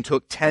Gideon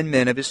took 10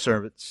 men of his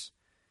servants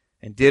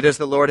and did as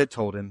the Lord had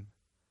told him.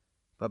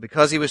 But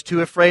because he was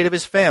too afraid of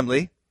his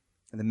family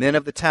and the men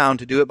of the town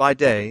to do it by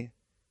day,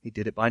 he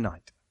did it by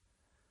night.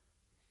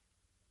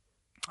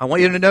 I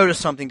want you to notice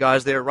something,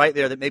 guys, right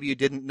there that maybe you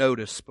didn't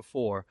notice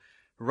before.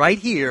 Right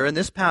here in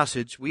this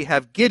passage, we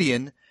have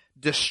Gideon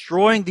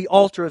destroying the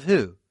altar of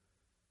who?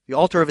 The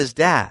altar of his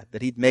dad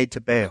that he'd made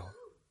to Baal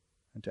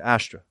and to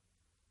Asherah.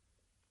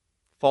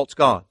 False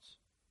gods.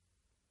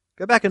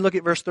 Go back and look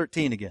at verse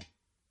 13 again.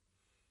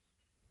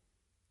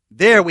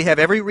 There we have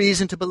every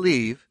reason to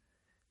believe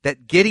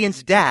that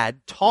Gideon's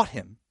dad taught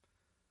him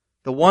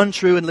the one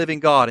true and living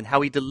God and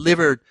how he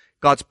delivered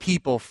God's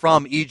people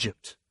from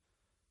Egypt.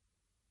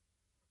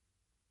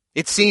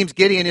 It seems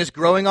Gideon is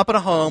growing up in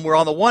a home where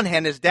on the one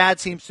hand his dad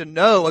seems to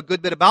know a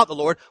good bit about the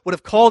Lord, would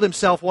have called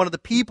himself one of the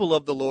people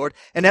of the Lord,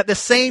 and at the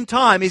same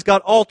time he's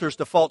got altars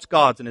to false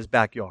gods in his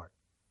backyard.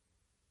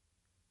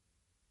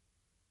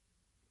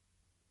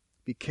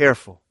 Be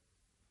careful.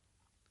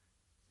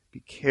 Be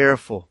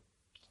careful.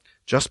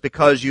 Just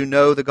because you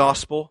know the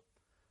gospel,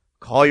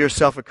 call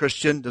yourself a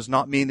Christian, does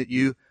not mean that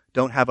you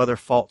don't have other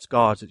false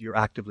gods that you're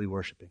actively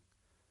worshiping.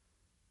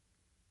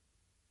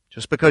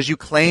 Just because you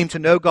claim to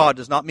know God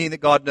does not mean that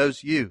God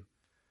knows you.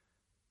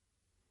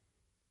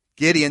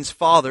 Gideon's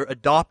father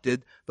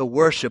adopted the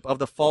worship of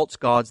the false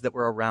gods that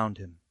were around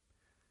him.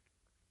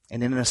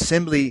 And in an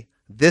assembly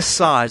this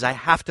size, I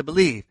have to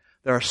believe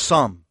there are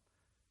some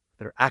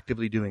that are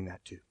actively doing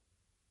that too.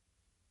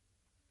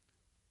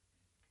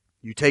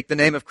 You take the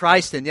name of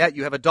Christ, and yet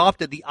you have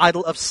adopted the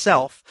idol of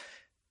self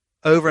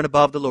over and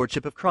above the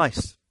lordship of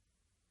Christ.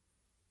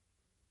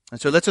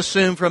 And so let's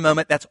assume for a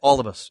moment that's all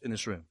of us in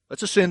this room.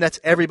 Let's assume that's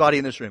everybody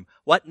in this room.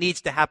 What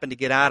needs to happen to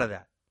get out of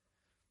that?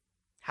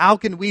 How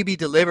can we be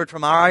delivered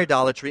from our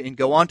idolatry and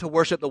go on to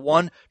worship the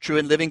one true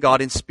and living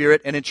God in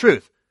spirit and in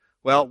truth?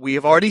 Well, we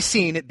have already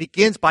seen it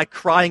begins by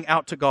crying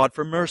out to God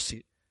for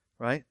mercy,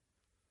 right?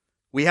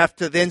 We have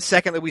to then,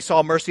 secondly, we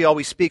saw mercy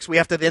always speaks. We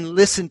have to then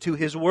listen to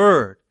His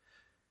word.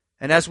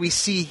 And as we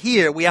see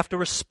here, we have to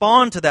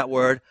respond to that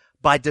word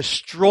by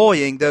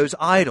destroying those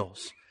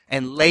idols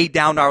and lay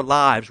down our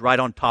lives right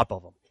on top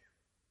of them.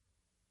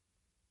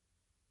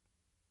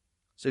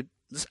 So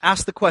let's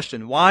ask the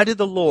question, why did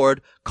the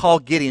Lord call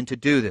Gideon to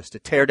do this, to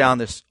tear down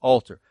this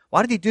altar?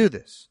 Why did He do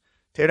this?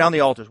 Tear down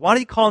the altars. Why did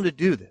He call him to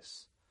do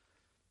this?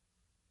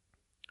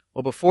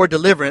 Well, before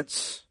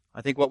deliverance,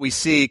 I think what we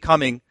see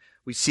coming,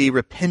 we see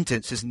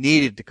repentance is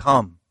needed to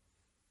come.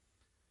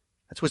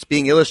 That's what's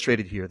being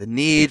illustrated here, the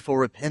need for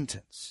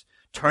repentance,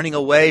 turning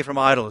away from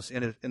idols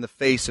in the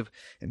face of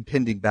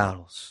impending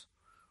battles.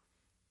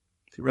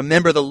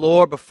 Remember the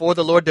Lord, before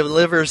the Lord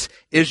delivers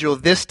Israel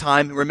this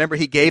time, remember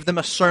He gave them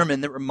a sermon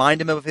that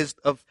reminded them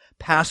of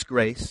past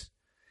grace.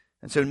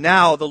 And so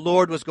now the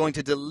Lord was going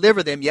to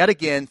deliver them yet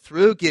again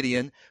through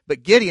Gideon,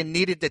 but Gideon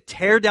needed to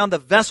tear down the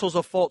vessels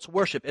of false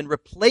worship and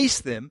replace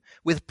them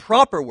with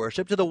proper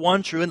worship to the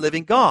one true and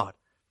living God.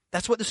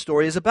 That's what the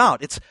story is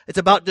about. It's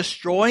about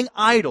destroying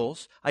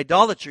idols,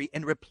 idolatry,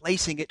 and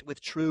replacing it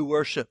with true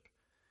worship.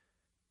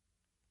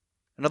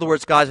 In other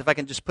words, guys, if I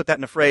can just put that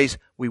in a phrase,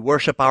 we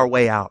worship our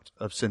way out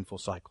of sinful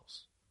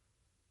cycles.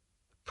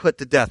 Put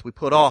to death. We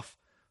put off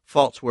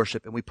false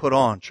worship and we put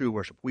on true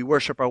worship. We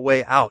worship our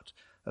way out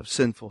of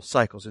sinful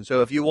cycles. And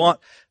so if you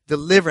want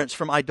deliverance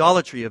from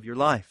idolatry of your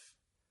life,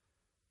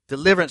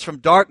 deliverance from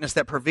darkness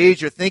that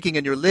pervades your thinking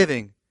and your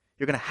living,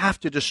 you're going to have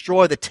to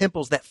destroy the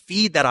temples that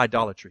feed that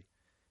idolatry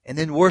and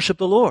then worship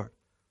the Lord.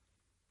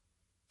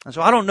 And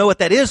so I don't know what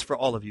that is for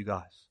all of you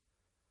guys.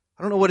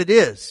 I don't know what it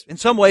is. In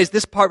some ways,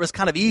 this part was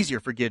kind of easier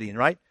for Gideon,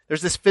 right?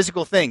 There's this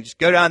physical thing. Just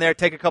go down there,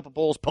 take a couple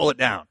bulls, pull it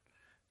down.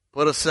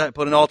 Put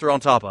an altar on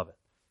top of it.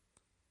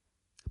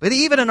 But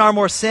even in our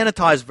more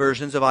sanitized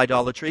versions of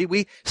idolatry,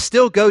 we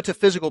still go to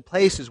physical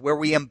places where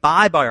we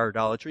imbibe our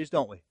idolatries,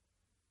 don't we? We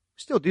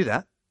still do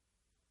that.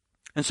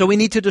 And so we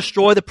need to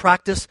destroy the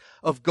practice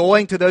of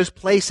going to those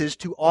places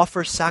to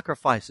offer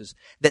sacrifices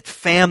that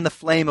fan the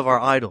flame of our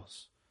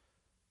idols.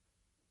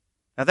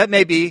 Now that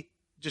may be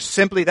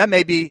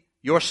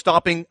you're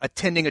stopping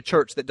attending a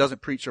church that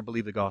doesn't preach or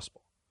believe the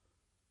gospel.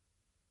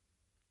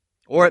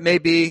 Or it may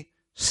be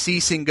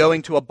ceasing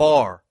going to a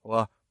bar or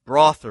a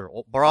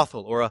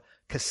brothel or a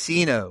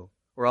casino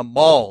or a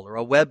mall or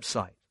a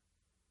website.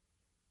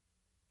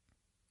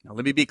 Now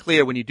let me be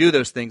clear, when you do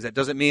those things, that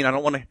doesn't mean I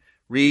don't want to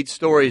read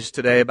stories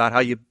today about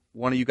how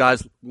one of you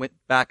guys went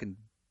back and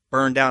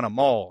burned down a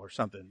mall or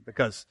something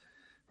because,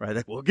 right,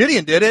 like, well,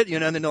 Gideon did it,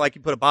 and then like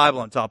you put a Bible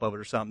on top of it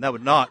or something. That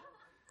would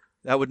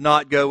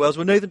not go well. That's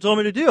what Nathan told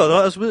me to do.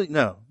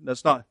 No,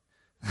 that's not,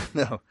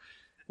 no.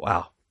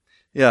 Wow.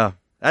 Yeah.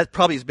 That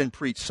probably has been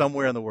preached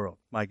somewhere in the world,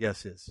 my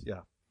guess is,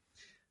 yeah.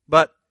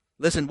 But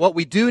listen, what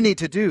we do need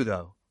to do,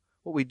 though,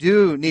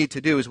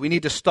 is we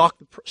need to stop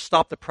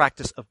the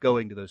practice of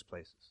going to those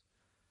places.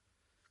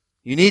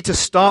 You need to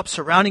stop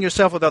surrounding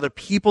yourself with other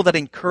people that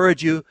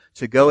encourage you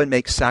to go and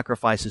make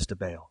sacrifices to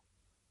Baal.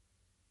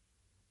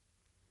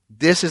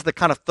 This is the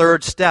kind of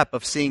third step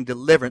of seeing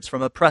deliverance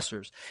from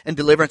oppressors and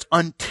deliverance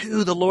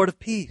unto the Lord of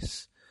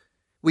peace.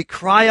 We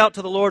cry out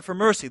to the Lord for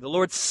mercy. The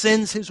Lord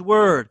sends His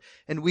word,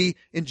 and we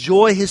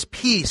enjoy His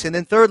peace. And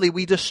then thirdly,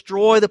 we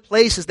destroy the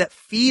places that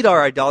feed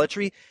our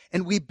idolatry,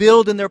 and we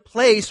build in their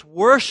place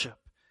worship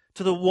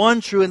to the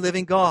one true and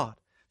living God,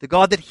 the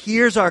God that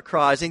hears our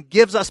cries and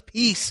gives us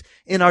peace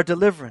in our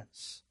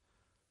deliverance.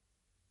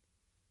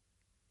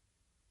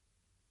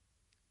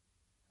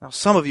 Now,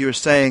 some of you are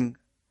saying,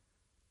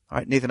 all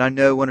right, Nathan, I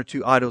know one or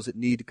two idols that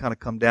need to kind of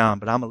come down,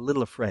 but I'm a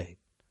little afraid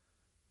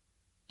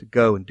to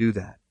go and do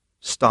that.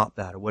 Stop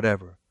that or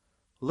whatever.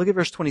 Look at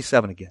verse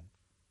 27 again.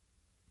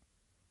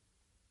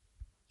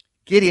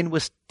 Gideon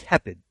was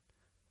tepid,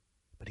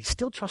 but he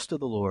still trusted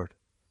the Lord.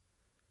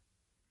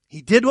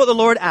 He did what the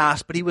Lord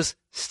asked, but he was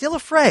still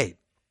afraid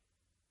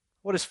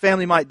what his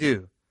family might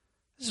do.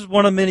 This is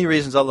one of many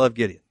reasons I love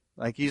Gideon.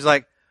 Like, he's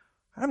like,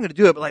 I'm going to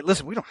do it, but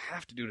listen, we don't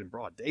have to do it in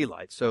broad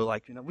daylight. So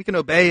we can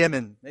obey him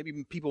and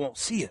maybe people won't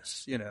see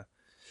us,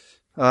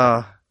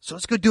 So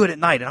let's go do it at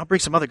night and I'll bring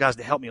some other guys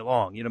to help me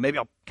along. Maybe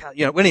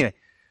anyway.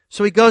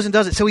 So he goes and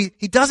does it. So he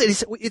does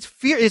it.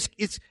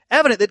 It's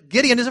evident that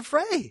Gideon is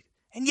afraid.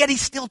 And yet he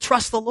still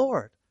trusts the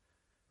Lord.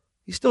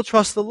 He still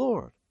trusts the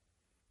Lord.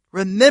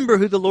 Remember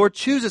who the Lord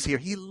chooses here.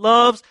 He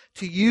loves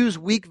to use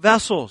weak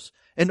vessels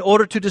in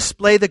order to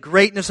display the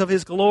greatness of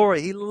His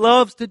glory. He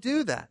loves to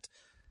do that.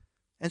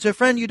 And so,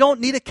 friend, you don't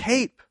need a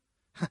cape.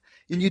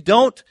 And you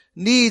don't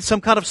need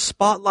some kind of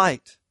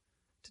spotlight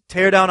to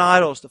tear down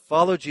idols, to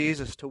follow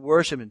Jesus, to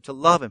worship Him, to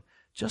love Him.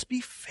 Just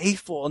be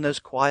faithful in those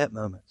quiet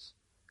moments.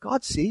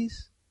 God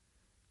sees.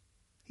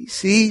 He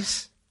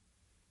sees.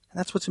 And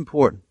that's what's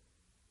important.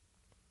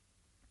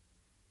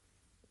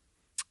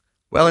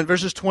 Well, in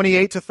verses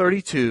 28 to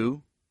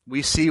 32,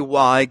 we see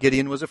why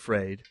Gideon was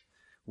afraid.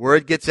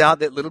 Word gets out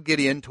that little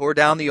Gideon tore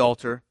down the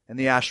altar and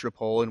the Asherah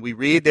pole, and we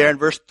read there in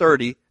verse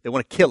 30, they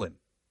want to kill him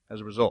as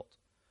a result.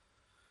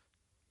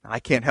 Now, I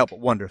can't help but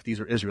wonder if these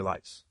are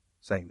Israelites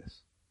saying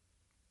this.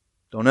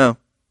 Don't know.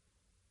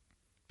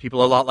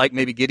 People a lot like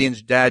maybe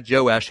Gideon's dad,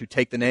 Joash, who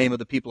take the name of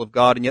the people of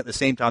God, and yet at the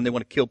same time they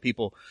want to kill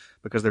people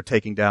because they're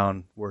taking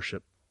down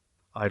worship,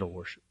 idol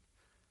worship.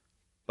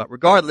 But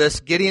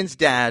regardless, Gideon's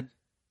dad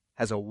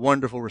has a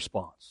wonderful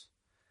response.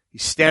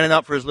 He's standing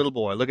up for his little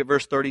boy. Look at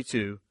verse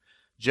 32.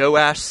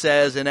 Joash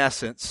says, in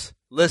essence,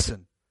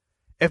 listen,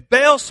 if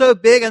Baal's so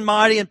big and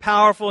mighty and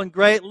powerful and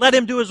great, let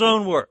him do his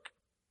own work.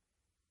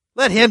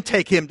 Let him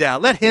take him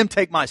down. Let him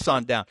take my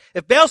son down.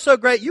 If Baal's so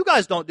great, you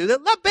guys don't do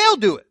that. Let Baal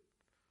do it.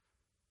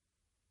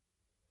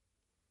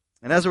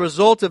 And as a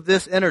result of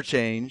this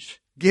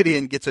interchange,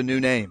 Gideon gets a new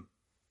name.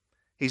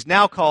 He's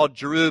now called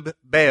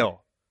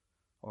Jerub-Baal,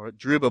 or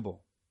Jerubbaal,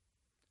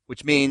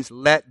 which means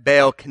let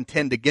Baal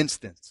contend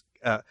against him.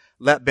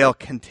 Let Baal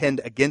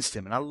contend against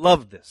him. And I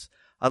love this.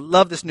 I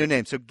love this new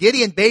name. So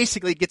Gideon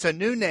basically gets a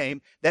new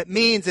name that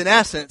means, in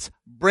essence,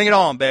 bring it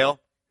on, Baal.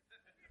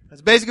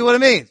 That's basically what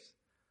it means.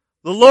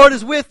 The Lord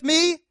is with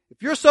me.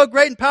 If you're so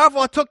great and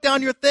powerful, I took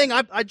down your thing.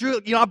 I drew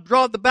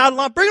the battle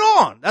line. Bring it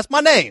on. That's my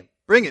name.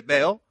 Bring it,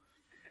 Baal.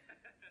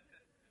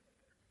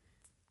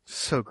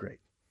 So great.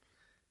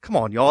 Come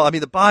on, y'all.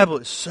 The Bible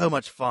is so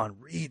much fun.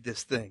 Read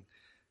this thing.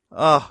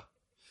 Well,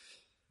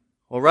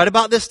 right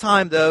about this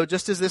time, though,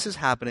 just as this is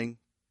happening,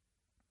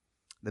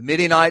 the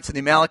Midianites and the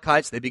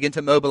Amalekites, they begin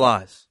to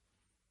mobilize.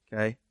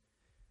 Okay?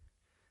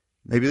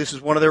 Maybe this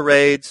is one of their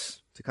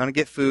raids to kind of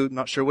get food.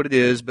 Not sure what it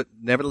is, but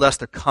nevertheless,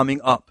 they're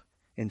coming up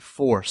in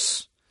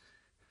force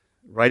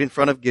right in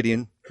front of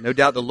Gideon. No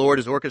doubt the Lord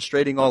is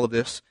orchestrating all of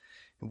this.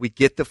 And we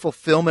get the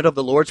fulfillment of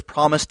the Lord's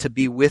promise to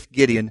be with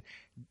Gideon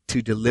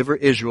to deliver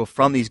Israel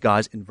from these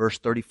guys in verse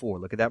 34.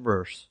 Look at that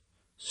verse.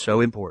 So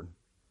important.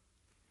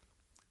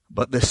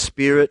 But the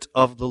Spirit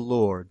of the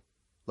Lord,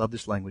 love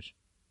this language,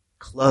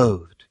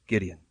 clothed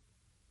Gideon.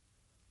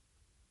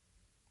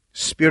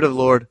 Spirit of the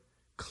Lord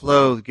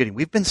clothed Gideon.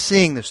 We've been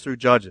seeing this through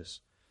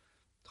Judges,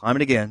 time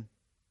and again.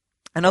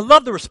 And I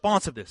love the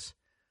response of this.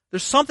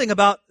 There's something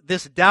about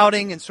this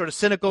doubting and sort of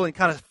cynical and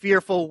kind of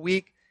fearful,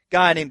 weak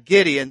guy named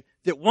Gideon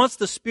that once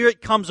the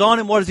Spirit comes on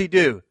him, what does he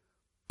do?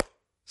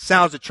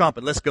 Sounds the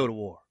trumpet. Let's go to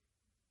war.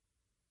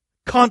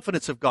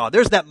 confidence of God.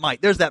 There's that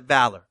might. There's that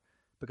valor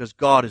because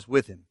God is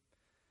with him.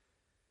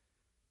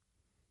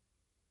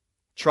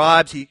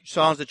 Tribes, he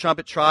sounds the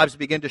trumpet, tribes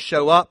begin to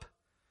show up.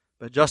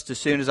 But just as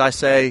soon as I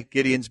say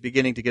Gideon's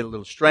beginning to get a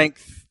little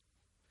strength,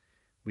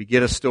 we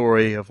get a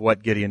story of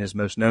what Gideon is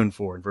most known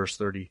for in verse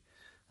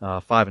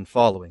 35 and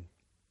following.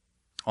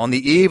 On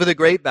the eve of the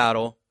great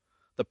battle,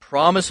 the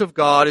promise of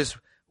God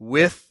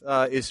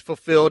is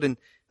fulfilled in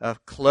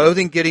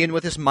clothing Gideon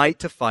with his might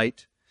to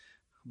fight.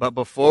 But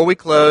before we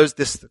close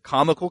this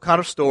comical kind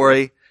of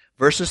story,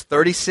 verses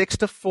 36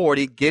 to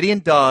 40, Gideon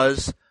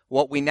does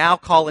what we now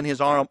call in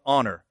his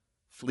honor,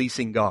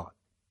 fleecing God.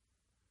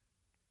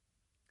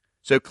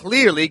 So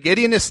clearly,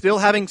 Gideon is still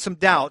having some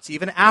doubts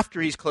even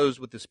after he's clothed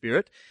with the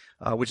Spirit,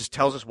 which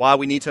tells us why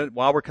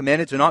we're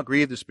commanded to not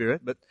grieve the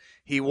Spirit. But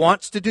he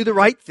wants to do the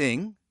right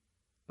thing,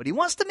 but he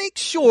wants to make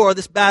sure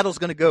this battle's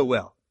going to go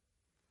well.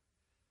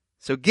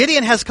 So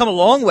Gideon has come a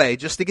long way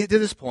just to get to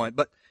this point,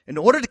 but in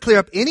order to clear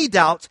up any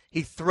doubts,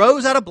 he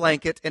throws out a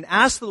blanket and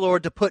asks the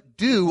Lord to put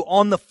dew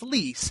on the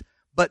fleece,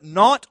 but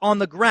not on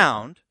the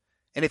ground.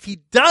 And if he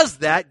does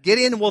that,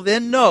 Gideon will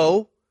then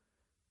know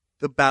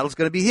the battle's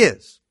going to be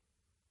his.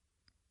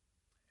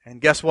 And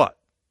guess what?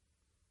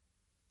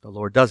 The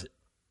Lord does it.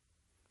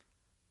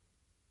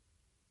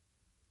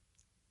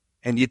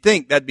 And you'd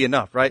think that'd be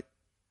enough, right?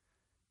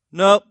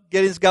 Nope,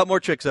 Gideon's got more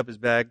tricks up his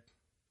bag.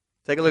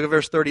 Take a look at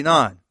verse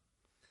 39.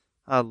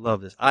 I love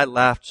this. I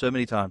laughed so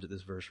many times at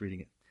this verse reading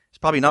it. It's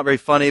probably not very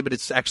funny, but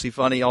it's actually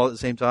funny all at the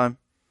same time.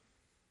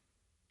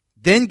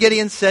 Then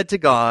Gideon said to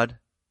God,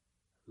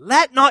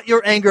 "Let not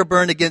your anger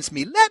burn against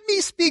me. Let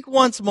me speak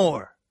once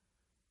more."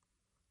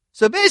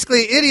 So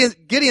basically,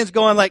 Gideon's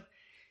going like,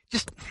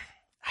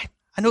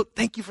 I know,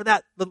 thank you for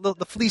that,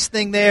 the fleece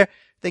thing there.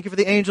 Thank you for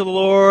the angel of the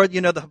Lord,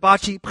 the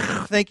hibachi.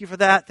 Thank you for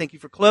that. Thank you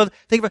for clothes.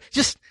 Thank you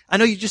for, I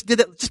know you just did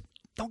that. Just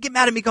don't get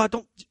mad at me, God.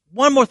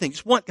 One more thing.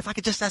 If I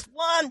could just ask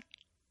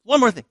one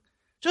more thing.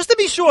 Just to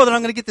be sure that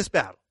I'm going to get this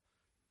battle.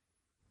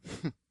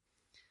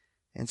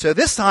 And so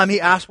this time he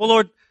asked, well,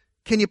 Lord,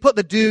 can you put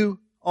the dew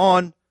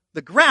on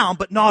the ground,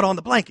 but not on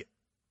the blanket?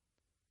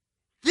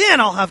 Then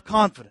I'll have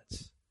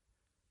confidence.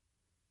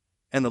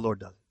 And the Lord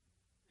does it.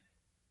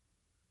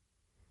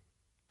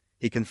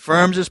 He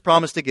confirms his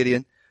promise to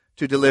Gideon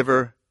to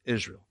deliver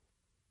Israel.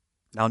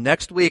 Now,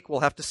 next week,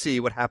 we'll have to see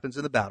what happens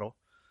in the battle.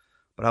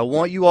 But I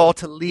want you all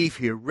to leave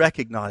here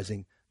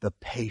recognizing the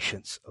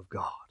patience of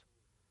God.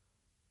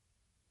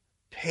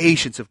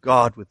 Patience of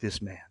God with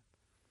this man.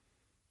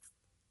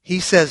 He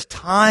says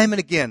time and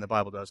again, the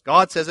Bible does,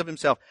 God says of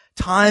himself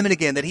time and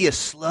again that he is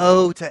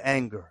slow to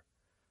anger.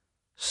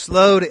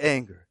 Slow to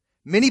anger.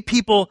 Many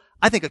people,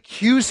 I think,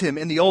 accuse him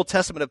in the Old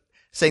Testament of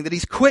saying that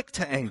he's quick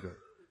to anger.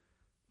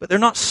 But they're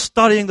not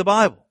studying the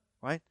Bible,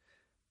 right?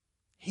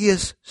 He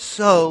is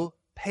so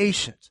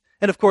patient.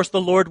 And of course,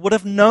 the Lord would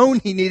have known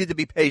he needed to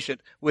be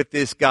patient with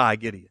this guy,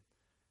 Gideon.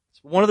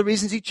 It's one of the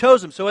reasons he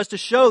chose him, so as to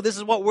show this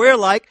is what we're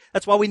like.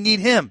 That's why we need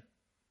him.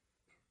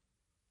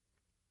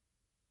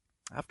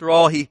 After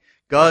all,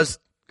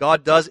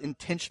 God does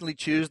intentionally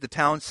choose the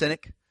town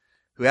cynic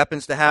who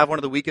happens to have one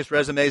of the weakest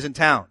resumes in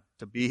town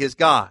to be his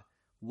guy.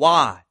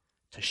 Why?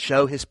 To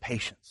show his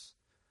patience,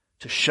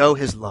 to show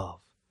his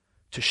love,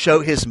 to show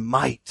his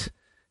might,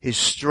 his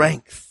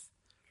strength.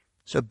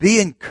 So be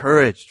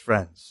encouraged,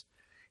 friends.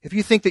 If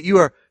you think that you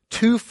are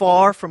too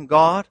far from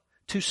God,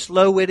 too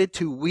slow-witted,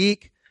 too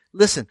weak,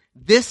 listen,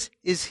 this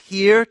is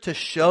here to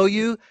show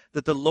you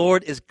that the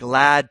Lord is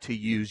glad to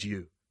use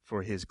you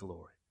for his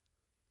glory.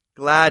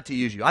 Glad to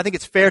use you. I think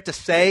it's fair to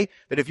say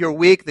that if you're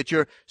weak, that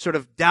you're sort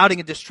of doubting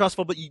and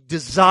distrustful, but you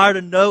desire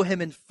to know him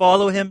and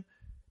follow him,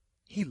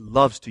 he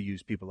loves to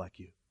use people like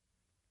you.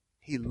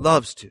 He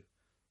loves to.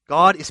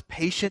 God is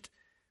patient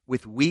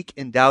with weak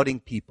and doubting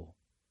people,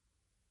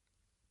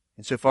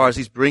 insofar as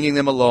he's bringing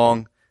them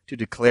along to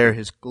declare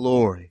his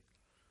glory.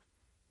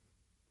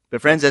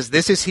 But friends, as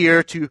this is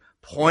here to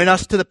point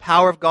us to the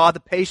power of God, the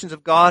patience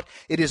of God,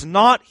 it is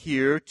not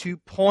here to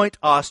point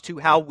us to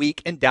how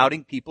weak and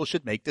doubting people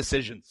should make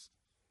decisions.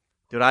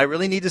 Did I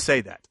really need to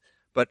say that?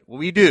 But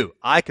we do.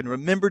 I can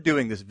remember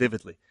doing this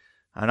vividly.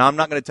 And I'm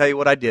not going to tell you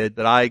what I did,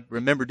 but I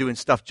remember doing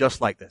stuff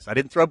just like this. I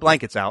didn't throw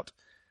blankets out,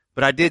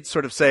 but I did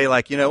sort of say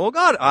well,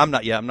 God, I'm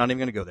not even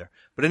going to go there.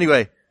 But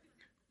anyway,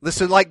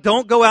 listen,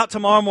 don't go out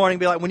tomorrow morning and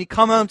be like, when you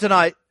come home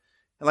tonight,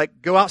 and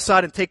go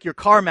outside and take your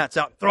car mats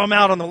out, throw them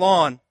out on the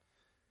lawn.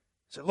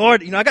 Say,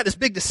 Lord, I got this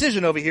big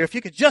decision over here. If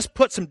you could just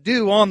put some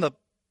dew on the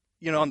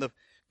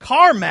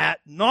car mat,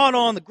 not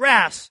on the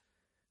grass,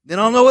 then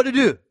I'll know what to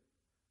do.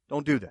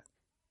 Don't do that.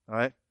 All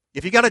right?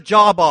 If you got a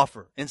job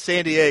offer in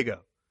San Diego,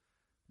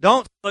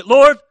 don't,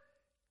 Lord,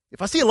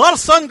 if I see a lot of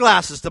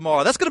sunglasses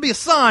tomorrow, that's going to be a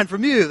sign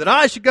from you that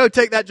I should go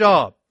take that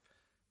job.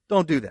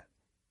 Don't do that.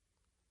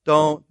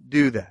 Don't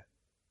do that.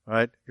 All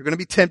right? You're going to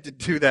be tempted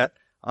to do that.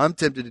 I'm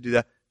tempted to do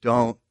that.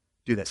 Don't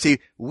do that. See,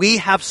 we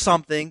have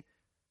something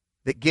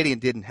that Gideon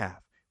didn't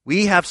have.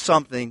 We have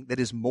something that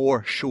is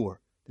more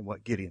sure than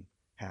what Gideon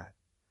had.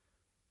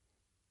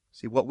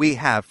 See, what we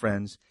have,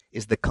 friends,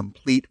 is the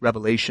complete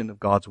revelation of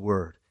God's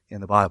Word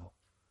in the Bible.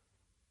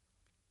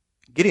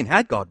 Gideon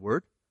had God's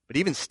word, but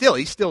even still,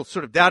 he's still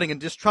sort of doubting and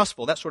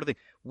distrustful, that sort of thing.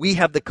 We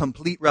have the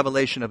complete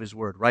revelation of his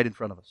word right in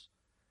front of us.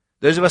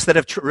 Those of us that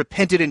have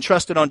repented and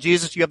trusted on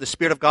Jesus, you have the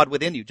Spirit of God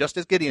within you, just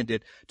as Gideon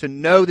did, to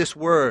know this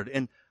word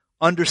and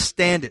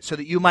understand it so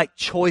that you might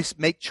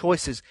make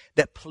choices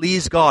that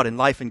please God in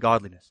life and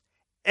godliness.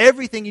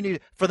 Everything you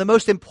need, for the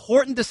most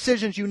important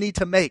decisions you need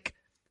to make,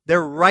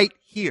 they're right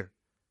here.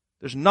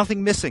 There's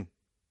nothing missing.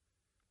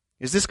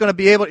 Is this going to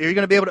be able, are you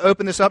going to be able to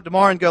open this up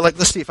tomorrow and go like,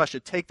 let's see if I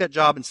should take that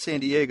job in San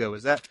Diego?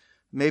 Is that,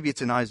 maybe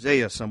it's in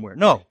Isaiah somewhere.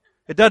 No,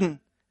 it doesn't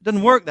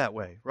work that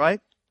way,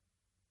 right?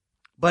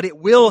 But it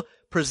will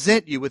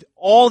present you with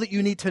all that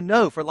you need to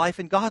know for life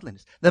and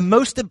godliness. The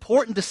most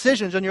important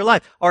decisions in your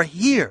life are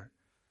here.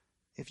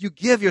 If you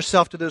give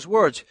yourself to those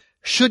words,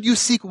 should you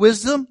seek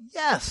wisdom?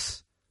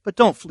 Yes, but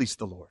don't fleece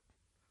the Lord.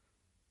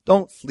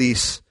 Don't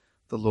fleece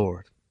the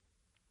Lord.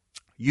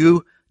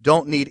 You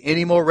don't need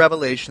any more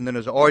revelation than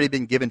has already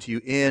been given to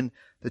you in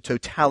the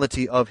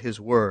totality of his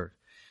word.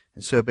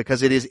 And so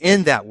because it is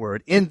in that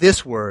word, in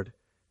this word,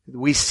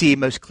 we see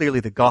most clearly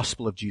the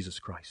gospel of Jesus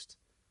Christ.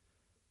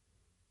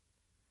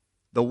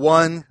 The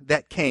one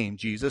that came,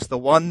 Jesus, the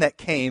one that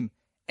came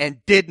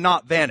and did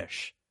not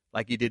vanish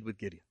like he did with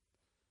Gideon.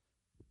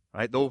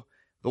 Right? The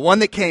one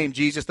that came,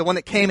 Jesus, the one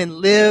that came and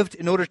lived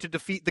in order to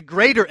defeat the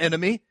greater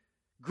enemy,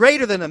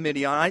 greater than the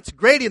Midianites,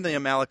 greater than the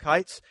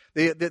Amalekites,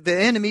 the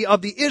enemy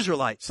of the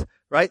Israelites,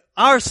 right?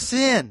 Our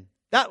sin.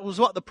 That was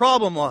what the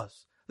problem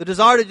was. The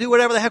desire to do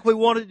whatever the heck we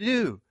wanted to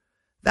do.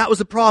 That was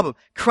the problem.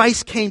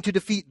 Christ came to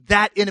defeat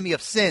that enemy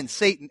of sin,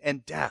 Satan,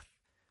 and death.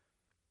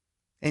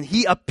 And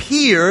he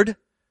appeared,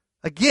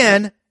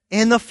 again,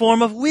 in the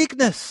form of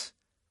weakness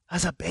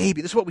as a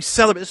baby. This is what we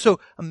celebrate. It's so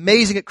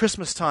amazing at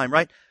Christmas time,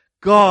 right?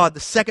 God,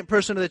 the second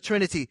person of the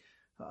Trinity,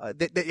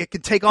 that it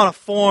can take on a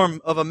form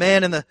of a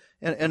man in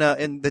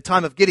the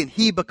time of Gideon.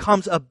 He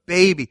becomes a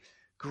baby,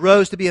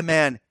 grows to be a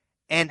man.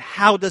 And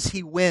how does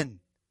he win?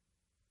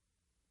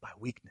 By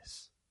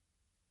weakness.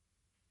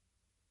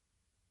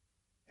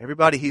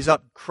 Everybody, he's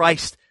up.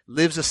 Christ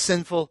lives a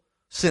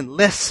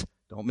sinless,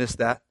 don't miss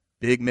that,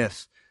 big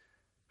miss.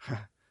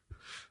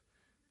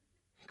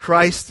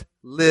 Christ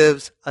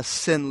lives a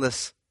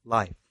sinless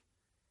life.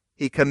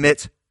 He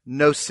commits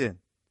no sin.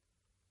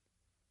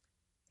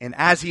 And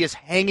as he is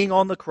hanging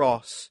on the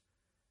cross,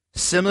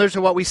 similar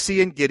to what we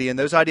see in Gideon,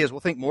 those ideas, we'll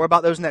think more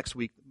about those next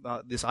week,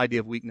 this idea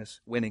of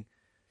weakness, winning.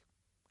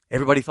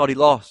 Everybody thought he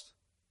lost.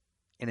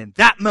 And in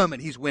that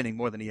moment, he's winning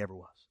more than he ever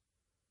was.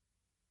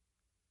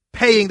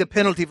 Paying the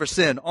penalty for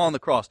sin on the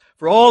cross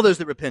for all those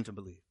that repent and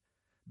believe.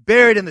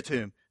 Buried in the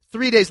tomb.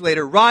 3 days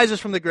later, rises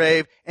from the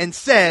grave and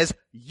says,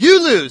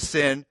 you lose,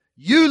 sin.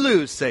 You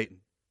lose, Satan.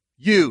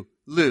 You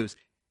lose.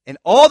 And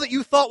all that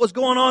you thought was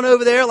going on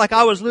over there, like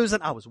I was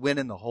losing, I was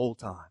winning the whole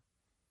time.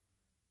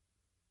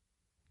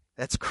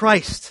 That's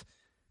Christ.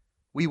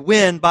 We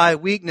win by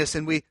weakness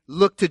and we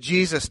look to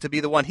Jesus to be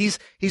the one. He's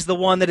the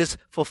one that is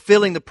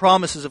fulfilling the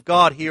promises of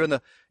God here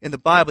in the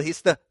Bible.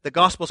 The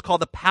gospel is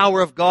called the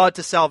power of God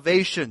to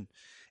salvation.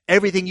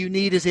 Everything you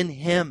need is in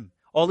Him.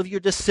 All of your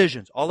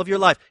decisions, all of your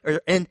life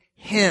are in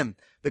Him.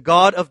 The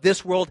God of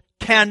this world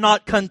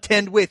cannot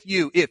contend with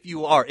you if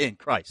you are in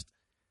Christ.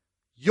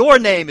 Your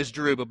name is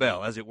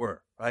Jerubbaal, as it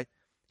were, right?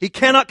 He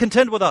cannot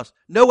contend with us.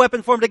 No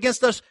weapon formed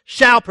against us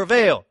shall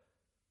prevail.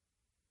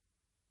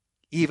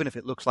 Even if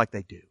it looks like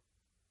they do.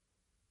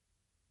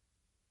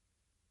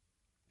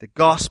 The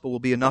gospel will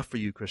be enough for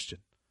you, Christian.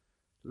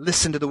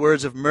 Listen to the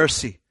words of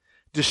mercy.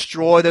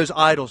 Destroy those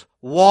idols.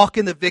 Walk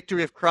in the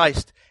victory of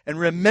Christ. And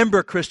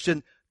remember,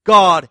 Christian,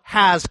 God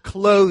has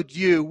clothed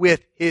you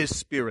with His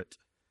Spirit.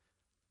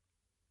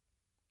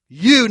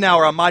 You now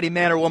are a mighty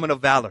man or woman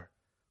of valor.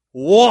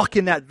 Walk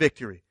in that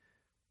victory.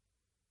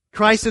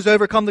 Christ has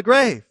overcome the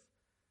grave.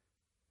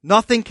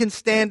 Nothing can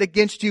stand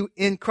against you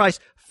in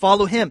Christ.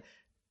 Follow Him.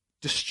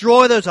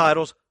 Destroy those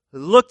idols.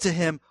 Look to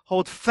Him.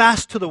 Hold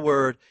fast to the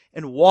Word.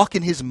 And walk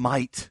in His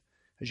might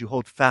as you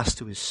hold fast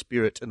to His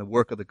Spirit and the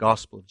work of the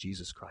gospel of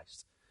Jesus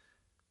Christ.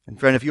 And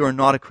friend, if you are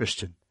not a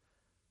Christian,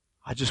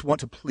 I just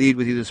want to plead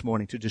with you this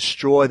morning to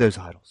destroy those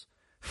idols.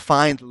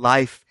 Find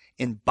life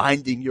in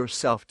binding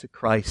yourself to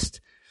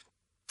Christ.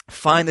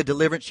 Find the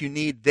deliverance you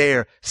need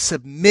there.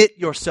 Submit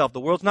yourself. The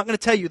world's not going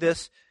to tell you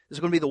this. This is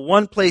going to be the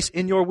one place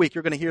in your week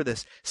you're going to hear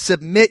this.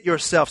 Submit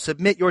yourself.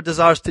 Submit your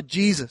desires to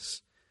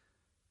Jesus.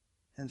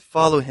 And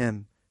follow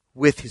Him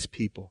with His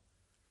people.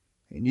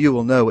 And you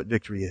will know what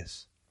victory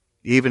is.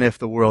 Even if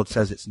the world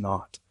says it's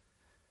not.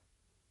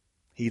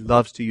 He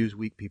loves to use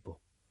weak people.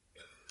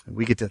 And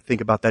we get to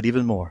think about that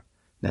even more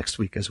next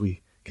week as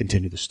we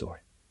continue the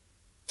story.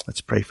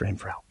 Let's pray for Him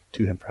for help.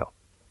 To Him for help.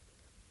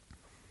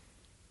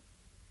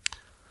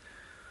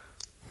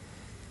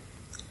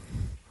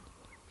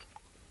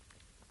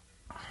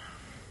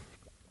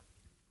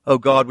 Oh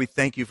God, we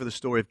thank You for the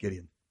story of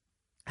Gideon.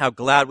 How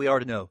glad we are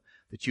to know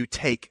that You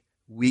take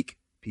weak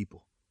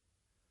people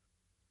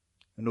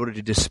in order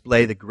to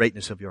display the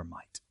greatness of Your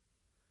might.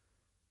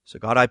 So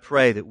God, I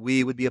pray that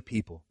we would be a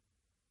people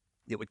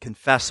that would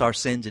confess our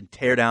sins and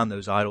tear down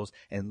those idols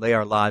and lay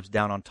our lives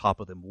down on top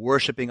of them,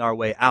 worshiping our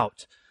way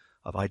out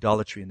of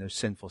idolatry and those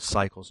sinful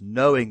cycles,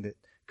 knowing that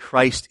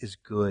Christ is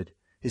good.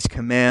 His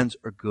commands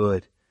are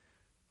good.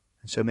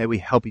 And so may we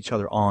help each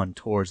other on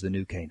towards the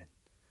new Canaan.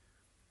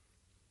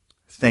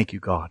 Thank you,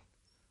 God,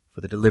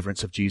 for the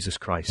deliverance of Jesus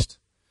Christ.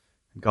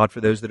 And God,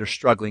 for those that are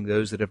struggling,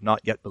 those that have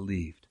not yet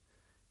believed,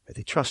 may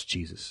they trust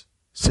Jesus,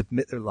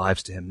 submit their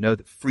lives to Him, know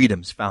that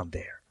freedom's found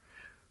there.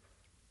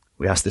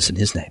 We ask this in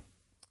His name.